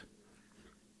sleep.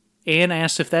 Anne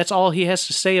asks if that's all he has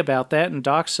to say about that, and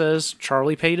Doc says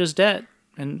Charlie paid his debt,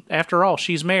 and after all,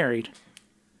 she's married.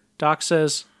 Doc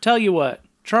says, tell you what,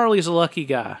 Charlie's a lucky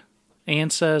guy.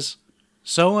 Anne says,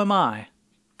 so am I.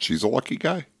 She's a lucky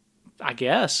guy? I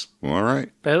guess. Well, all right.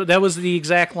 That was the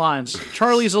exact lines.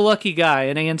 Charlie's a lucky guy,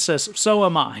 and Anne says, so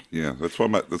am I. Yeah, that's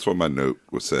what my note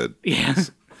was said. Yeah.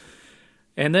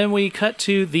 And then we cut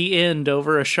to the end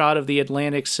over a shot of the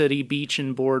Atlantic City beach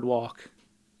and boardwalk.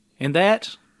 And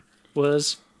that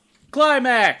was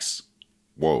Climax.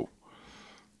 Whoa.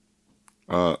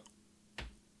 I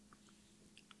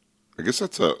guess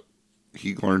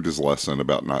he learned his lesson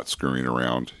about not screwing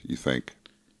around, you think?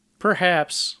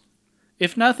 Perhaps.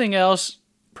 If nothing else,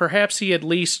 perhaps he at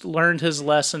least learned his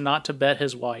lesson not to bet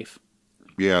his wife.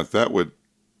 Yeah, that would...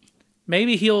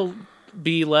 Maybe he'll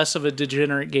be less of a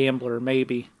degenerate gambler,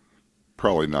 maybe.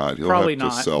 Probably not. He'll Probably have to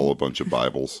not. sell a bunch of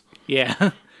Bibles.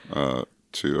 Yeah.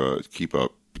 To keep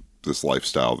up this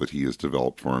lifestyle that he has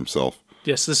developed for himself.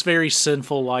 Yes, this very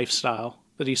sinful lifestyle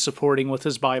that he's supporting with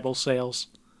his Bible sales.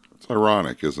 It's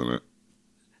ironic, isn't it?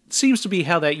 It seems to be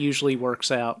how that usually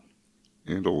works out.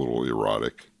 And a little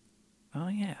erotic. Oh,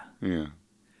 yeah. Yeah.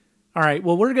 All right,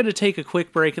 well, we're going to take a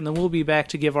quick break, and then we'll be back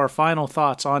to give our final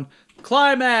thoughts on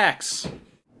Climax!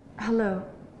 Hello,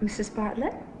 Mrs.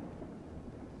 Bartlett?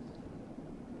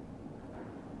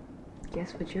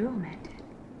 Guess what your old man did?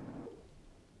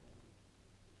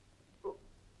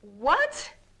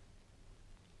 What?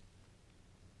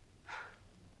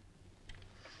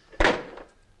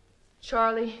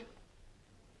 Charlie,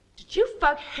 did you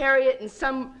fuck Harriet and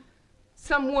some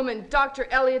woman, Dr.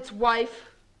 Elliott's wife?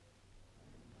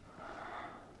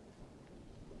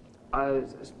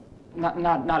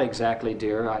 Not exactly,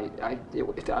 dear.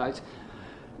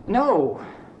 No.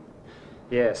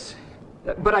 Yes.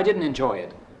 But I didn't enjoy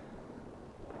it.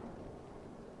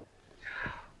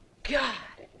 God.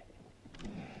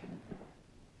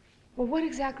 Well, what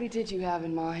exactly did you have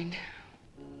in mind?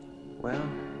 Well...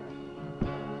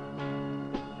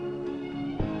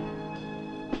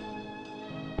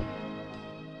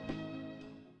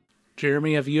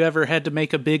 Jeremy, have you ever had to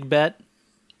make a big bet?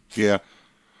 Yeah.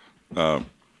 Yeah.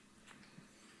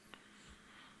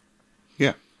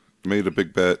 Made a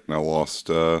big bet and I lost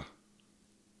pretty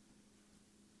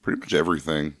much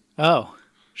everything. Oh,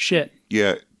 shit.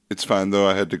 Yeah, it's fine though.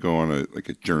 I had to go on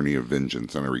a journey of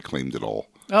vengeance and I reclaimed it all.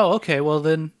 Oh, okay. Well,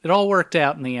 then it all worked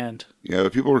out in the end. Yeah,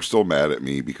 but people are still mad at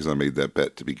me because I made that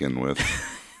bet to begin with.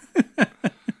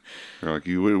 They're like,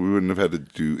 we wouldn't have had to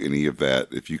do any of that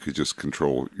if you could just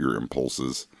control your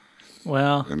impulses.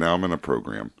 Well, And now I'm in a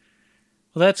program.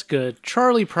 well, that's good.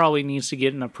 Charlie probably needs to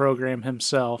get in a program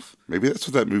himself. Maybe that's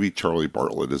what that movie Charlie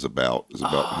Bartlett is about. Is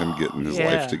about him getting his yeah.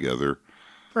 life together.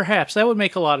 Perhaps. That would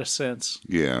make a lot of sense.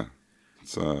 Yeah.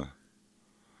 It's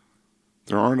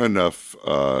there aren't enough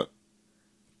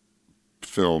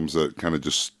films that kind of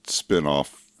just spin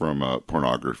off from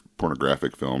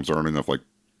pornographic films. There aren't enough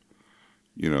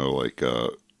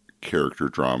character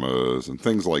dramas and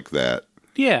things like that.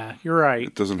 Yeah, you're right.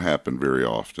 It doesn't happen very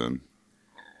often.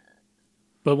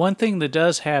 But one thing that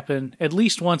does happen at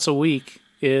least once a week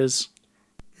is...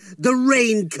 The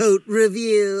Raincoat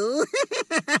Review.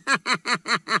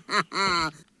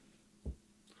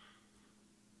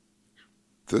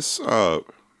 This, I'm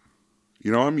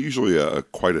usually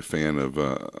quite a fan of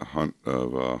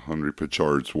Henri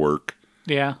Pachard's work.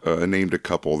 Yeah. I named a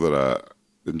couple that I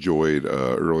enjoyed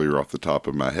earlier off the top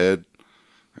of my head,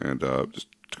 and just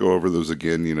to go over those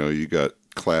again, you got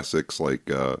classics like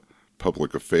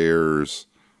Public Affairs,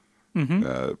 and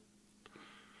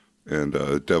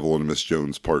Devil and Miss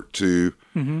Jones Part 2.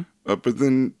 But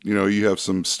then, you have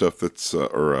some stuff that's,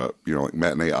 like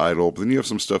Matinee Idol, but then you have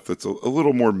some stuff that's a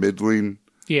little more middling.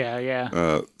 Yeah.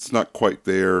 It's not quite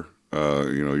there.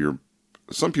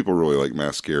 Some people really like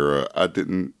Mascara. I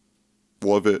didn't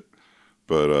love it,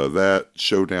 but that,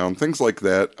 Showdown, things like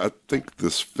that. I think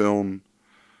this film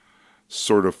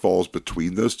sort of falls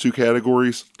between those two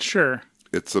categories. Sure.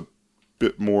 It's a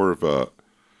bit more of a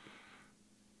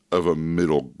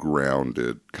middle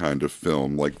grounded kind of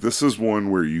film. Like, this is one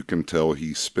where you can tell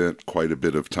he spent quite a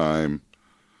bit of time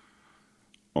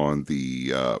on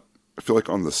the I feel like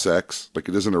on the sex. Like,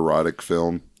 it is an erotic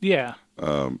film. Yeah.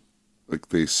 Like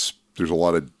there's a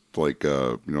lot of they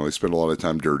spend a lot of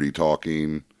time dirty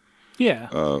talking. Yeah.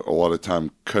 A lot of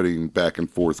time cutting back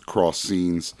and forth cross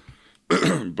scenes.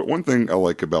 But one thing I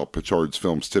like about Pachard's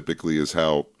films typically is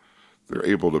how they're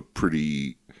able to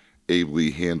pretty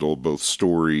ably handle both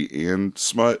story and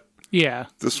smut. Yeah.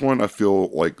 This one I feel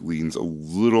like leans a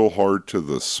little harder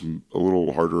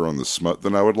on the smut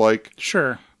than I would like.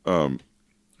 Sure. And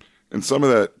some of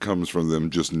that comes from them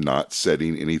just not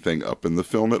setting anything up in the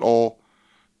film at all,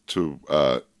 to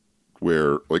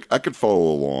where, like, I could follow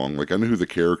along. Like, I knew who the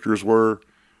characters were,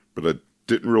 but I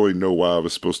didn't really know why I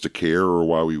was supposed to care or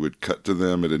why we would cut to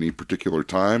them at any particular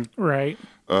time. Right.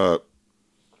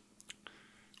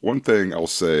 One thing I'll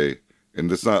say, and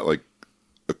it's not like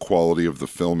the quality of the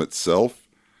film itself,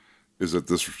 is that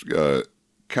this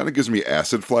kind of gives me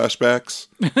acid flashbacks.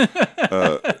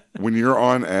 When you're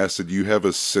on acid, you have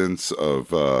a sense of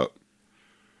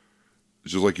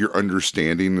just like your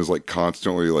understanding is like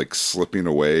constantly like slipping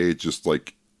away, just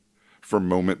like from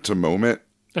moment to moment.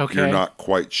 Okay. You're not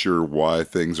quite sure why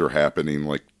things are happening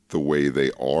like the way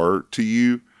they are to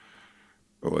you.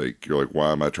 Like, you're like,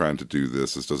 why am I trying to do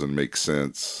this? This doesn't make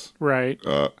sense. Right.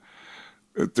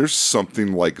 There's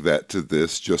something like that to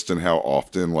this, just in how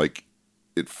often like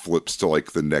it flips to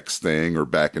like the next thing or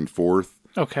back and forth.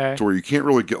 Okay. To where you can't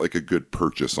really get like a good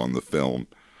purchase on the film.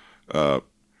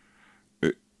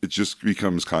 It just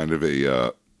becomes kind of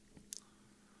it's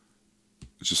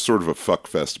just sort of a fuck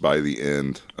fest by the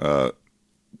end.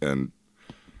 And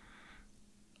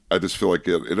I just feel like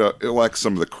it lacks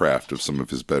some of the craft of some of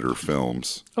his better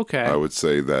films. Okay. I would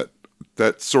say that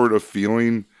sort of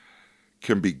feeling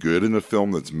can be good in a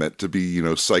film that's meant to be,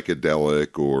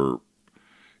 psychedelic or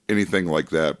anything like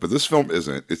that. But this film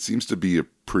isn't. It seems to be a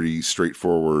pretty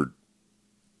straightforward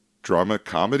drama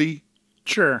comedy.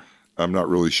 Sure. I'm not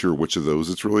really sure which of those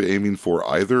it's really aiming for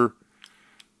either.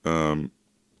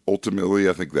 Ultimately,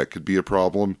 I think that could be a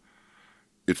problem.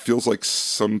 It feels like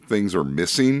some things are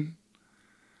missing.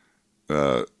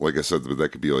 Like I said, that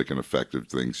could be like an effect of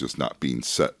things just not being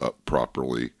set up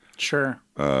properly. Sure.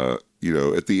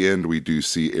 At the end, we do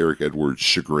see Eric Edwards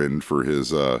chagrined for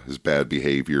his bad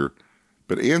behavior,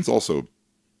 but Anne's also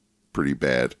pretty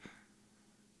bad.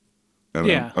 And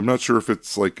yeah. I'm not sure if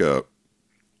it's like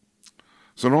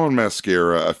so on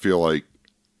Mascara, I feel like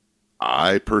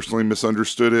I personally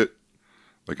misunderstood it.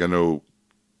 Like, I know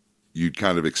you'd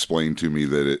kind of explained to me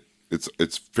that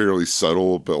it's fairly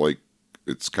subtle, but like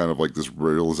it's kind of like this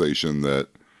realization that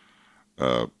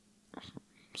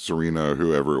Serena, or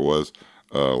whoever it was,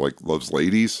 like loves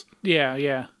ladies.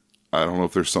 Yeah. I don't know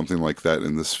if there's something like that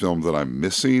in this film that I'm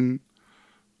missing,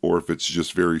 or if it's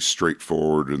just very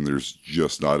straightforward and there's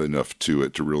just not enough to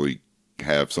it to really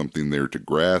have something there to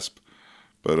grasp.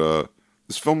 But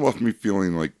this film left me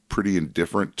feeling like pretty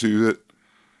indifferent to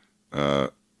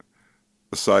it.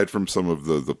 Aside from some of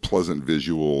the pleasant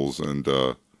visuals and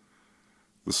the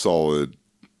solid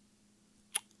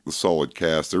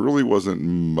cast, there really wasn't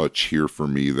much here for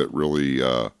me that really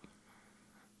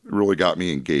got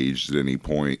me engaged at any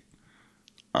point.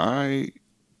 I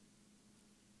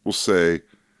will say,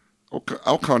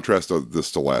 I'll contrast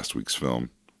this to last week's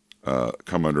film,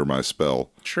 Come Under My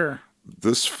Spell. Sure.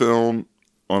 This film,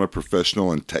 on a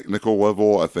professional and technical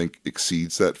level, I think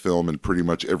exceeds that film in pretty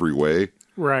much every way.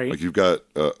 Right. Like, you've got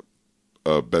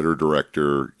a better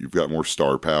director, you've got more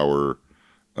star power,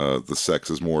 the sex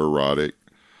is more erotic,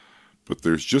 but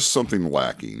there's just something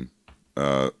lacking.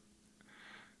 It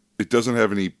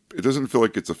doesn't feel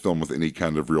like it's a film with any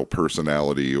kind of real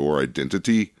personality or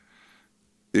identity.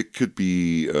 It could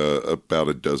be about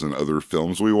a dozen other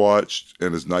films we watched,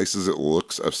 and as nice as it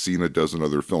looks, I've seen a dozen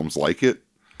other films like it.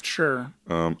 Sure.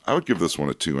 I would give this one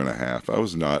a 2.5. I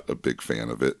was not a big fan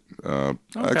of it. Okay.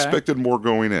 I expected more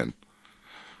going in.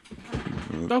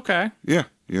 Okay. Yeah,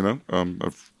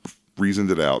 I've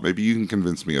reasoned it out. Maybe you can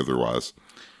convince me otherwise.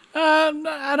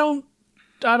 I don't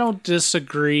don't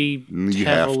disagree You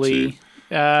heavily.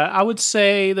 I would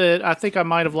say that I think I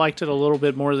might have liked it a little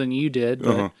bit more than you did.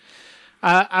 But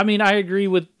I mean, I agree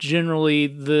with generally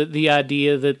the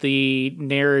idea that the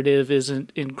narrative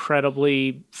isn't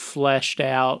incredibly fleshed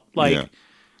out. Like,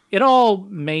 it all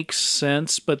makes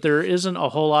sense, but there isn't a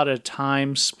whole lot of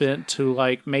time spent to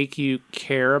like make you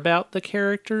care about the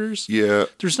characters. Yeah.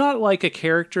 There's not like a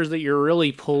character that you're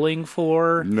really pulling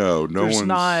for. No There's one's...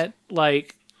 not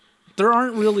like... There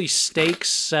aren't really stakes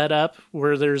set up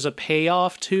where there's a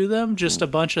payoff to them. Just a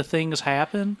bunch of things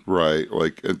happen. Right.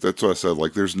 Like, that's what I said.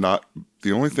 Like, there's not...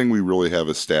 The only thing we really have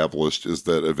established is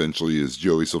that eventually is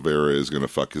Joey Silvera is going to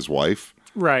fuck his wife.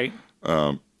 Right.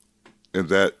 And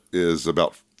that is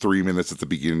about 3 minutes at the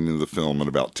beginning of the film and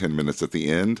about 10 minutes at the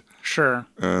end. Sure.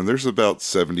 And there's about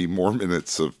 70 more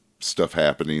minutes of stuff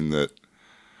happening that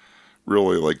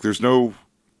really, like, there's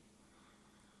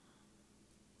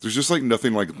just, like,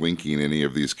 nothing like linking any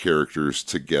of these characters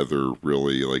together,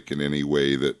 really, like, in any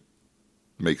way that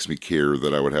makes me care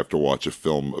that I would have to watch a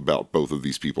film about both of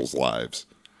these people's lives.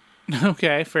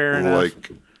 Okay, fair enough. Like,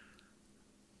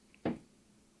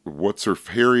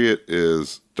 Harriet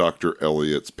is Dr.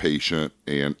 Elliot's patient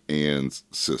and Anne's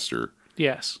sister.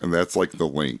 Yes. And that's, like, the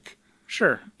link.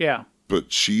 Sure, yeah.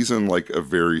 But she's in, like, a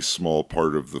very small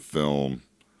part of the film.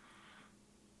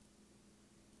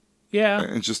 Yeah.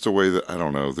 And just a way that, I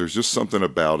don't know, there's just something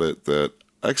about it that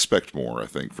I expect more, I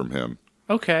think, from him.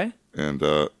 Okay. And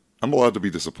I'm allowed to be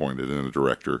disappointed in a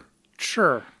director.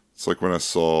 Sure. It's like when I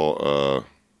saw,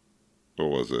 what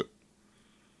was it?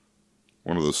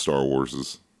 One of those Star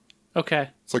Warses. Okay.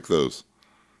 It's like those.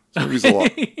 This movie's a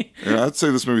lot. And I'd say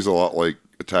this movie's a lot like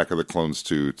Attack of the Clones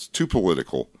 2. It's too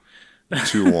political.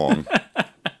 Too long.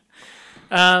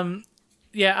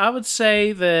 Yeah, I would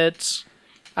say that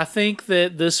I think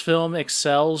that this film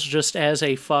excels just as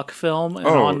a fuck film, and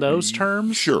on those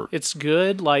terms. Sure. It's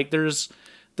good. Like, there's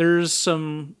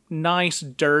some nice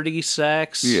dirty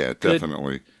sex. Yeah,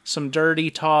 definitely. Some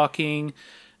dirty talking.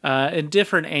 And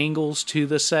different angles to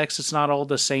the sex. It's not all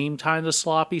the same kind of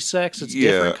sloppy sex. It's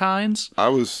different kinds. I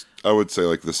would say,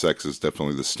 like, the sex is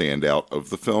definitely the standout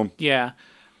of the film. Yeah.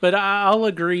 But I'll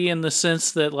agree in the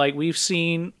sense that, like, we've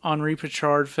seen Henri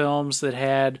Pachard films that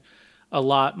had a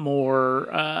lot more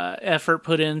effort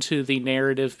put into the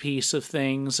narrative piece of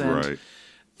things. And right.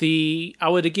 I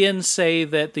would again say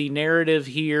that the narrative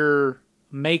here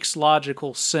makes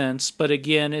logical sense, but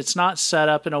again, it's not set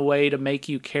up in a way to make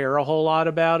you care a whole lot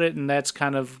about it, and that's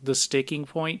kind of the sticking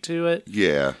point to it.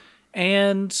 Yeah.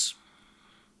 And,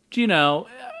 you know,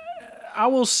 I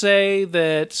will say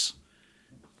that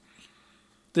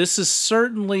this is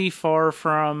certainly far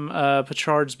from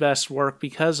Pachard's best work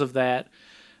because of that,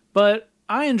 but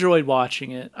I enjoyed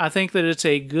watching it. I think that it's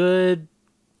a good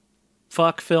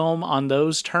fuck film on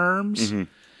those terms,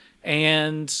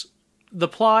 and the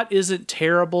plot isn't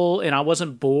terrible, and I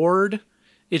wasn't bored.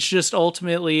 It's just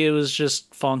ultimately it was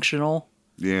just functional.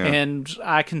 Yeah. And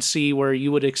I can see where you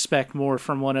would expect more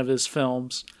from one of his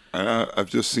films. I've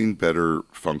just seen better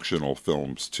functional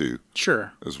films too.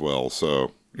 Sure. As well.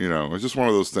 So, you know, it's just one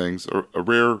of those things. A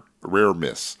rare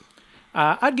miss.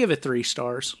 I'd give it 3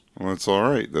 stars. Well, that's all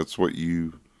right. That's what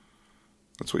you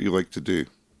like to do.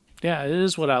 Yeah, it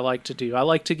is what I like to do. I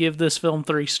like to give this film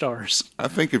 3 stars. I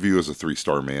think of you as a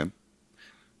 3-star man.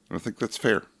 I think that's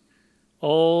fair.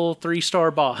 Old 3-star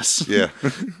boss. Yeah.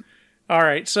 All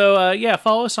right. So,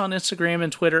 follow us on Instagram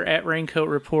and Twitter at Raincoat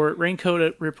Report.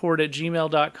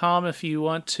 Raincoatreport@gmail.com if you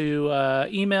want to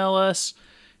email us.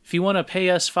 If you want to pay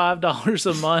us $5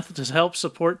 a month to help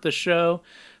support the show,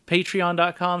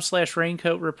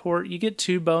 patreon.com/Raincoat Report. You get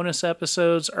 2 bonus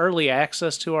episodes, early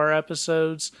access to our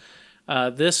episodes.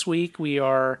 This week we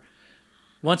are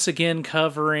once again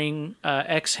covering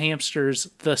X Hamster's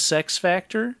The Sex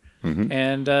Factor.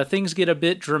 And things get a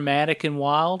bit dramatic and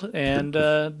wild, and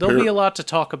there'll be a lot to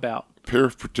talk about. Pair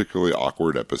of particularly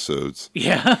awkward episodes.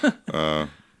 Yeah.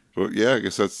 But yeah, I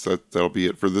guess that'll be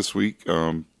it for this week.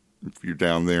 If you're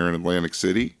down there in Atlantic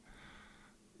City,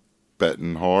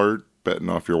 betting hard, betting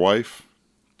off your wife,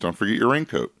 don't forget your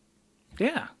raincoat.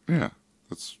 Yeah. Yeah,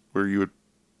 that's where you would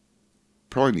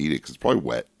probably need it because it's probably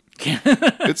wet.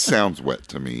 It sounds wet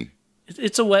to me.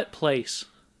 It's a wet place.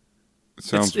 It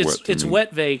sounds wet to It's me.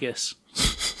 wet Vegas.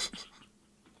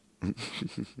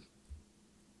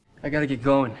 I gotta get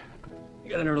going. I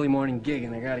got an early morning gig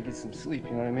and I gotta get some sleep,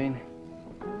 you know what I mean?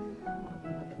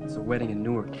 It's a wedding in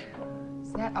Newark.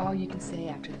 Is that all you can say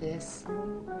after this?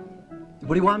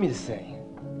 What do you want me to say?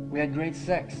 We had great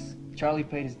sex. Charlie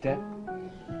paid his debt.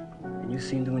 And you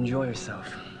seemed to enjoy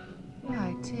yourself. Yeah,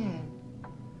 I did.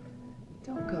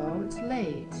 Don't go. It's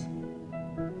late.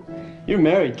 You're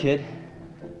married, kid.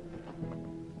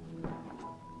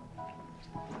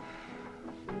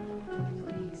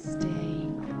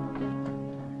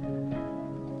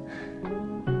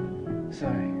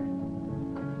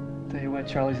 Tell you what,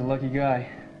 Charlie's a lucky guy.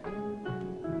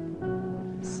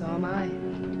 So am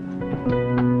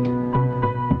I.